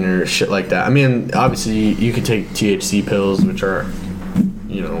pain or shit like that. I mean, obviously you could take THC pills, which are,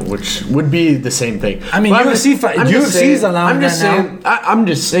 which would be the same thing. I mean, UFC's allowing that now. I'm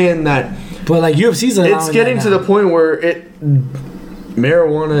just saying that. But like UFC's allowing It's getting to the point where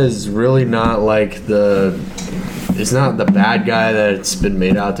marijuana is really not like it's not the bad guy that it's been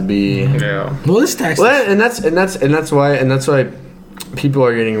made out to be. Yeah. Well, it's Texas. Well, and that's why people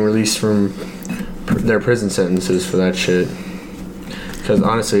are getting released from their prison sentences for that shit. Because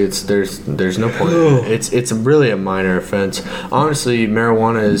honestly, there's no point. It's really a minor offense. Honestly,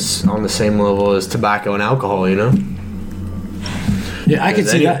 marijuana is on the same level as tobacco and alcohol. You know. Yeah, I can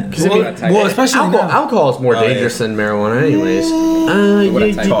see that. Well, especially alcohol is more dangerous than marijuana, anyways.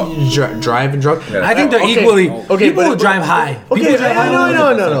 Driving drunk. I think they're equally. Okay, people who drive high. Okay,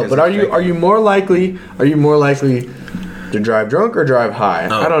 no. But are you more likely to drive drunk or drive high?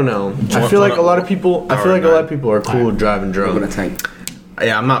 I don't know. I feel like a lot of people. Are cool with driving drunk.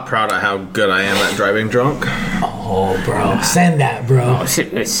 Yeah, I'm not proud of how good I am at driving drunk. Oh, bro, send that, bro. Oh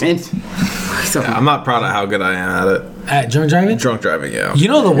shit, sent. Yeah, I'm not proud of how good I am at it. At drunk driving? Drunk driving, yeah. You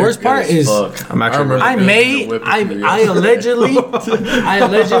know the worst part is I'm actually. I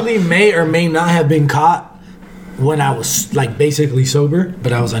allegedly may or may not have been caught when I was like basically sober,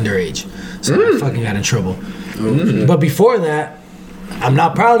 but I was underage, so I fucking got in trouble. But before that, I'm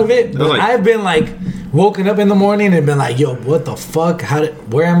not proud of it. But I've been like woken up in the morning and been like, yo, what the fuck?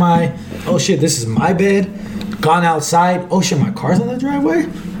 Where am I? Oh shit, this is my bed. Gone outside. Oh shit, my car's on the driveway.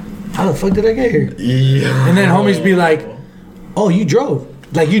 How the fuck did I get here? Yeah. And then homies be like, oh, you drove.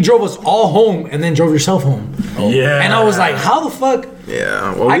 Like, you drove us all home and then drove yourself home. Yeah. And I was like, how the fuck?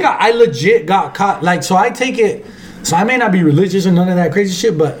 Yeah. Well, I legit got caught. Like, so I take it. So I may not be religious or none of that crazy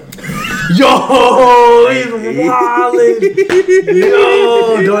shit, but yo, he's wildin'.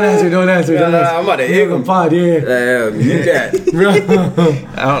 Yo, don't answer. I'm about to hit him. Pod, yeah. You got.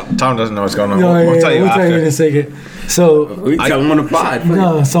 Tom doesn't know what's going on. No, We'll tell you we'll tell you in after. a second. So We tell him on the pod.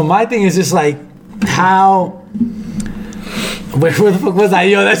 no, so my thing is just like how. Where the fuck was I?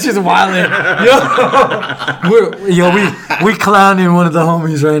 Yo, that's just wildin'. We clowning one of the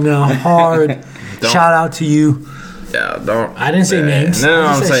homies right now hard. Shout out to you. Yeah, don't. I didn't say names. No, I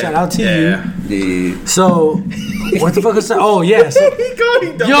I'm said saying. shout out to Yeah. you. So, what the fuck is that? Oh, yeah. So,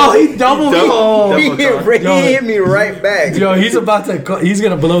 he doubled me. He hit me right back. Yo, he's about to. He's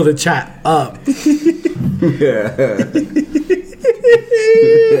gonna blow the chat up.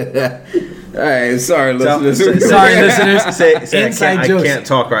 All right, sorry, listeners. Sorry, listeners. Say Inside jokes. I can't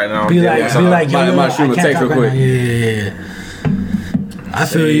talk right now. Be like, yo, my shoe I will can't take talk real quick. right now. Yeah. I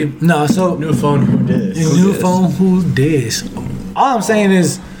feel you. No, so New phone, who dis? new phone, who dis? All I'm saying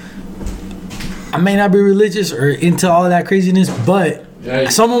is, I may not be religious or into all that craziness, but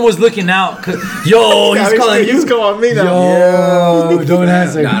someone was looking out. Yo, he's calling you. He's calling me now. Yo, don't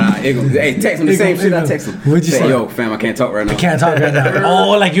answer. Nah. Hey, text him the same shit I text him. What'd you say? Yo, fam, I can't talk right now. Can't talk right now.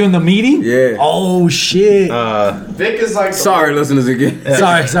 Oh, like you in the meeting? Yeah. Oh shit. Vic is like Sorry, listeners again.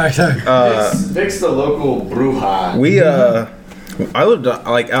 Sorry. Vic's the local bruja. I lived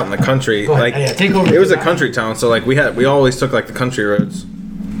like out in the country. Go ahead. Like Yeah, take over. it was a country town, so like we always took like the country roads.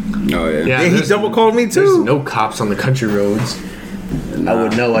 Oh yeah. Yeah, He double called me There's too. no cops on the country roads. I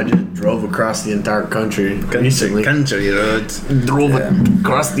would know. I just drove across the entire country recently. Country roads. Drove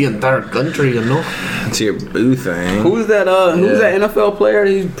across the entire country, you know. To your boo thing. Who's that? Who's that NFL player?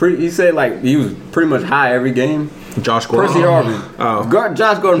 He said like he was pretty much high every game. Josh Gordon. Percy Harvin. Oh.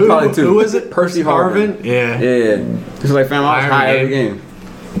 Josh Gordon probably too. Who is it? Percy Harvin. Yeah. Yeah. He's like, fam, I was high every game.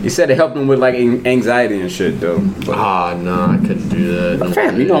 He said it helped him with like anxiety and shit though. But, No, I couldn't do that.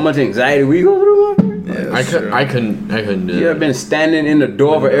 fam, you know how much anxiety we go through? I couldn't do You ever that. been standing in the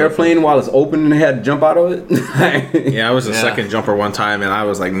door of an airplane while it's open and they had to jump out of it? Yeah, I was a second jumper one time and I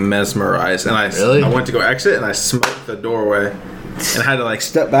was like mesmerized. And I went to go exit and I smoked the doorway. And I had to like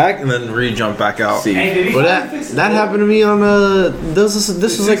step back and then re-jump back out. See. But that happened to me on this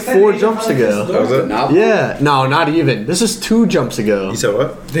was like 4 jumps ago. Was it? Yeah, no, not even. This is 2 jumps ago. You said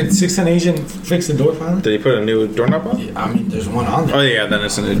what? Did 610 Asian fix the door finally? Did he put a new doorknob on? I mean, there's one on there. Oh yeah, then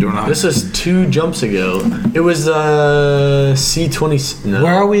it's a new doorknob. This is 2 jumps ago. It was C20. No,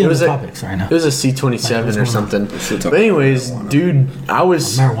 Where are we it in was the a- topics right now? It was a C27 or going something. But anyways, dude, I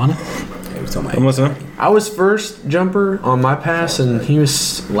was Marijuana? I'm listening. I was first jumper on my pass, and he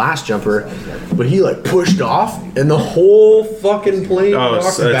was last jumper. But he like pushed off, and the whole fucking plane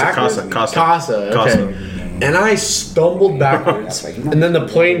it's a backwards. Casa. Okay. And I stumbled backwards, and then the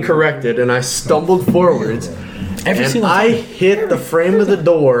plane corrected, and I stumbled forwards. Every And single I time. hit the frame of the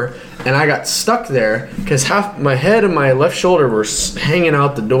door, and I got stuck there because half my head and my left shoulder were hanging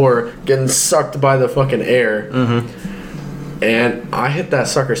out the door, getting sucked by the fucking air. And I hit that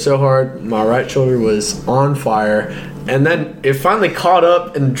sucker so hard, my right shoulder was on fire. And then it finally caught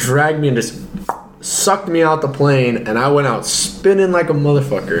up and dragged me and just sucked me out the plane, and I went out spinning like a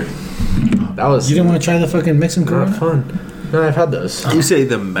motherfucker. That was You didn't want to try the fucking Mexican not Corona? fun. No, I've had those. You say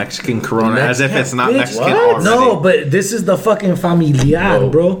the Mexican Corona as if it's not Bitch, Mexican what? already. No, but this is the fucking familiar,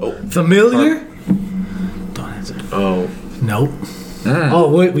 bro. Familiar? Don't answer. Oh. Nope. Oh,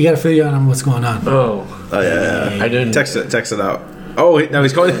 wait, we gotta fill you in on what's going on. Oh, yeah. I didn't. Text it out. Oh, no,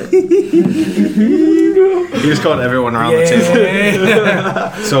 he's calling. He's calling everyone around the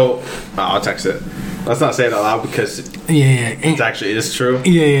table. So, I'll text it. Let's not say it out loud because it is true.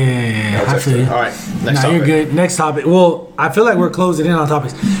 Yeah. I feel you. All right, next topic. You're good. Next topic. Well, I feel like we're closing in on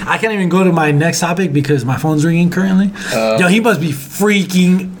topics. I can't even go to my next topic because my phone's ringing currently. Yo, he must be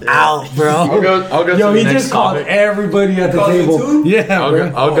freaking out, bro. I'll go Yo, to he the next just called topic. everybody at the table. Yeah,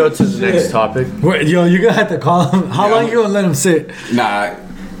 bro. I'll go to the next topic. Yo, you're gonna have to call him. How long you gonna let him sit? Nah.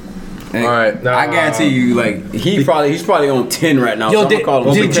 All right. I guarantee you, like he's probably on 10 right now. Yo, so I'm gonna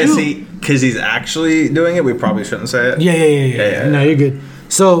call him. Because he's actually doing it, we probably shouldn't say it. Yeah. No, you're good.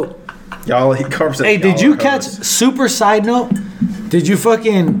 So, Y'all, he carves it. hey, did you catch? Super side note. Did you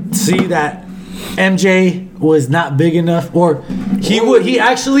fucking see that MJ was not big enough, or he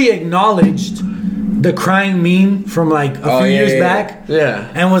actually acknowledged the crying meme from like a few years back.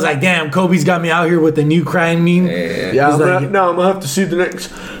 Yeah. And was like, damn, Kobe's got me out here with the new crying meme. Yeah, I'm like, gonna have to see the next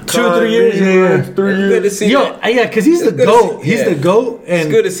 2 or 3 years. Yeah. 3 years. Good to see Yo, that. yeah, because he's the GOAT. He's the GOAT. And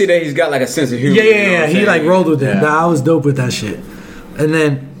It's good to see that he's got like a sense of humor. yeah. you know what I'm He saying? like rolled with it. Yeah. Nah, I was dope with that shit. And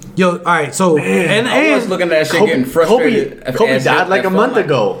then, yo, all right, so I was looking at that shit getting frustrated. Kobe as died shit. like a month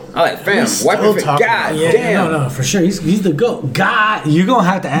ago. I like, fam, He's wipe your still face. talking God about damn. No, for sure. He's the GOAT. God, you're gonna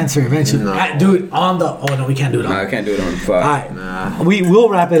have to answer eventually. No. Do it on the. Oh no, we can't do it on. Nah, I can't do it on the fly. All right, we will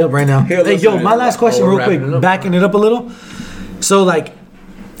wrap it up right now. Here, Hey, yo, listen, my last question, we're real quick, wrapping it up. backing it up a little. So, like,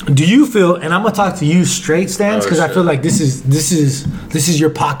 do you feel? And I'm gonna talk to you straight, Stans, because I feel like this is your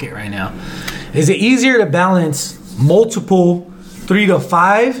pocket right now. Is it easier to balance multiple 3 to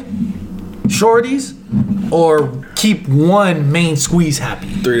 5 shorties, or keep one main squeeze happy?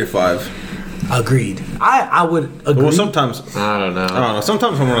 3 to 5. Agreed. I would agree. Well, sometimes I don't know.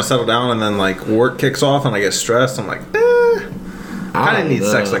 Sometimes I want to settle down, and then like work kicks off, and I get stressed. I'm like, I kind of need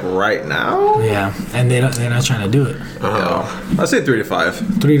sex like right now. Yeah, and they're not trying to do it. I'd say 3 to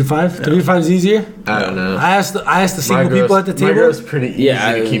 5. 3 to 5. 3 to 5 is easier. I don't know. I asked the single people at the My table. girl's pretty easy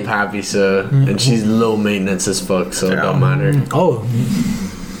Yeah, to keep happy, so and she's low maintenance as fuck, so it don't matter. Oh,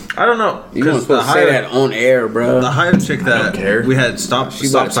 I don't know. You weren't supposed to say that on air, bro. The hired chick that care. we had stop She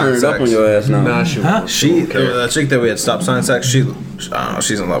about to turn sign it up on sex. your ass now. Nah, The chick that we had stop sign sex. I don't know.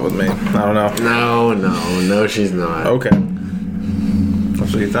 She's in love with me. I don't know. No, she's not. Okay.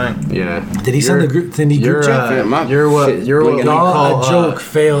 That's what you think. Yeah. did he send the group? Send the group chat? Yeah, my You're what? shit You're what we bringing Y'all, call a joke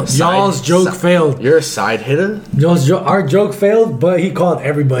failed. Y'all's joke failed. You're a side hitter. Our joke failed, but he called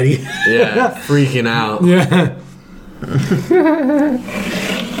everybody. Yeah, freaking out. Yeah.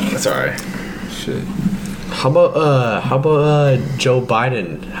 That's all right. shit. How about Joe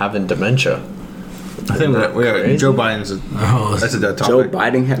Biden having dementia? I think we got crazy? Joe Biden's. That's a dead Joe topic.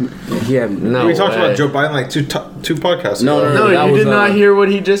 Biden he had No, We talked way. about Joe Biden like two podcasts No, ago. no, No, that you was, did not hear what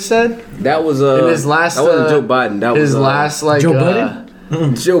he just said. that was In his last, that wasn't Joe Biden. That his was last like Joe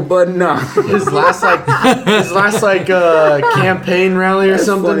Budden? Joe Budden. Nah. his last campaign rally or That's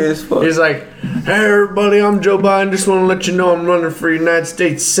something. funny as fuck. He's like, "Hey everybody, I'm Joe Biden. Just want to let you know I'm running for United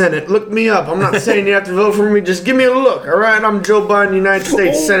States Senate. Look me up. I'm not saying you have to vote for me. Just give me a look. All right, I'm Joe Biden, United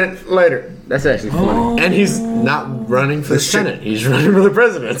States Senate later." That's actually funny. And he's not running for the Senate. He's running for the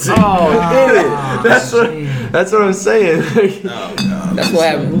presidency. Oh, That's what I'm saying. that's what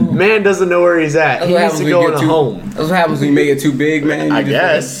happens. Man doesn't know where he's at. That's He what needs happens to when you go in get a too home. That's what happens when you make it too big, man. You I just-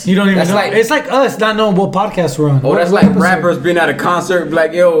 guess. You don't even That's know. like- It's like us not knowing what podcast we're on. Oh, that's What like episode? rappers being at a concert, be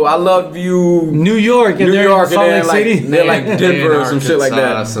like, "Yo, I love you, New York and New they're York," in and Salt then Lake like City. they're like Denver or some shit like that.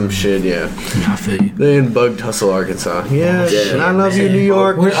 Arkansas, Some shit, yeah. I feel you. They in Bug Tussle, Arkansas. Yeah, Yeah, I love you, New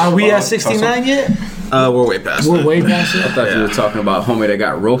York. Are we at 69 yet? We're way past We're it. way past I it. thought you were talking about homie that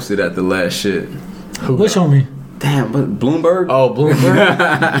got roasted at the last shit. Which homie? Damn, but Bloomberg. Oh, Bloomberg.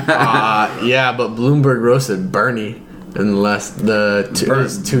 Yeah, but Bloomberg roasted Bernie in the last two.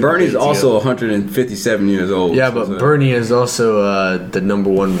 Bernie's debates also ago. 157 years old. Yeah, but Bernie is also the number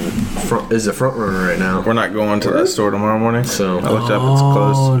one is the front runner right now. We're not going to that store tomorrow morning. So I looked up. It's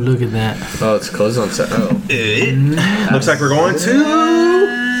closed. Oh, look at that. oh, it's closed on set. Oh, Looks like we're going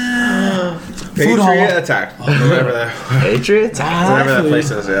to Food hall. Patriot Attack. Whatever that, Patriots. whatever that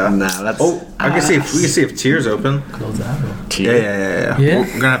place is. Yeah. Nah, that's Oh, I can see if we can see if Tears open. Close that. Yeah. Yeah? We're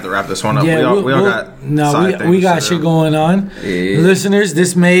gonna have to wrap this one up. Yeah, we all got side we things got to shit do. going on. Yeah. Listeners,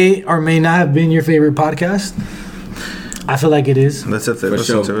 this may or may not have been your favorite podcast. I feel like it is. That's if they For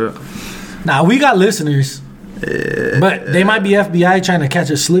listen sure. to it. Now we got listeners, but they might be FBI trying to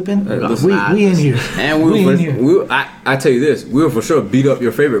catch us slipping. We in here, And we in here. I tell you this, we will for sure beat up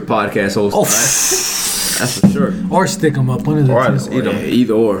your favorite podcast host. Oh, That's for sure. or stick them up. One of the Or I two. just eat them.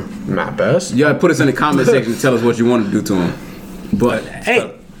 Either or. not best. You gotta put us in the comment section and tell us what you want to do to him. But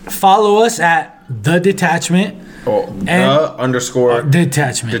Hey, follow us at The Detachment. Detachment.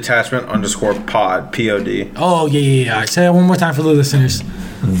 Detachment _ pod. POD. Oh, yeah. All right, say that one more time for the listeners.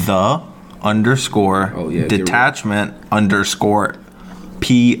 The _ detachment _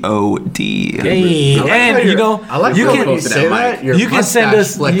 POD. Hey, and you know, I like you when can you say that. Your you can send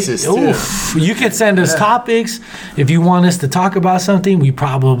us flexes you can send us topics if you want us to talk about something. We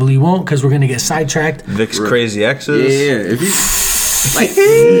probably won't because we're gonna get sidetracked. Vic's crazy exes. yeah, if you like,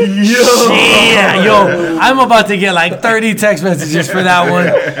 Yeah, yo, I'm about to get like 30 text messages for that one.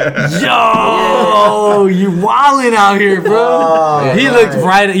 Yo, you wilding out here, bro. He looked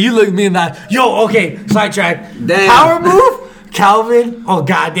right. You looked me in the eye. Yo, okay, sidetrack. Damn. Power move. Calvin, oh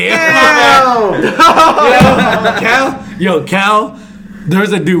goddamn! Cal.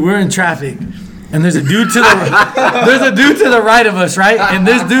 There's a dude. We're in traffic, and there's a dude to the right of us, right? And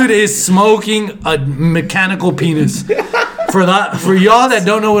this dude is smoking a mechanical penis. For y'all that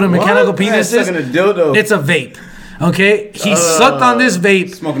don't know what a mechanical penis is, sucking a dildo. it's a vape. Okay, he sucked on this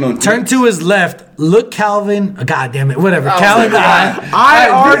vape, Smoking on turned to his left, look Calvin, God damn it, whatever, Oh, Cal in the eye. I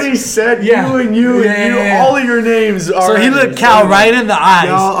already said Yeah. you and you. Yeah. All of your names are. So he looked Cal right in the eyes.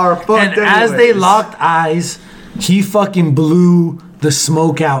 Y'all are fucked and as they anyways. locked eyes, he fucking blew the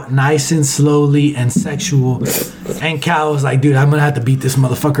smoke out nice and slowly and sexual. And Cal was like, dude, I'm gonna have to beat this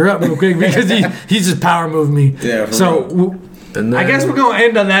motherfucker up real quick because he just power moved me. Yeah, for so real. And I guess we're gonna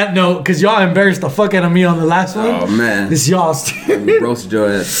end on that note because y'all embarrassed the fuck out of me on the last one. Oh man, This y'all's roast your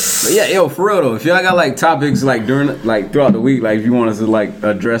ass. But yeah, yo, for real though, if y'all got like topics like throughout the week, like if you want us to like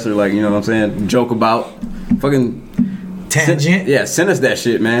address or like, you know what I'm saying, joke about, fucking tangent. send us that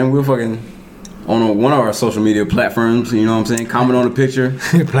shit, man. We'll fucking on one of our social media platforms. You know what I'm saying? Comment on the picture.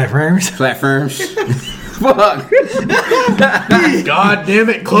 Platforms. Fuck. God damn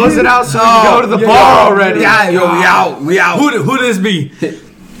it! Close it out so we can go to the bar already. Yeah, yo, we out. Who this be?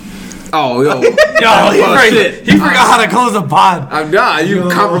 Oh, yo. Yo, Shit. he forgot how to close a pod. I'm done. You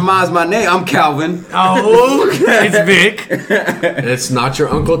compromised my name. I'm Calvin. Oh, it's Vic. It's not your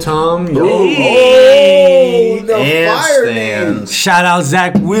Uncle Tom. The And fire stands. Shout out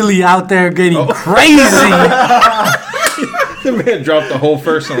Zach Willie out there getting crazy. The man dropped the whole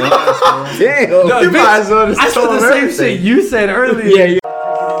first and last. Damn. I said the same shit you said earlier. Yeah.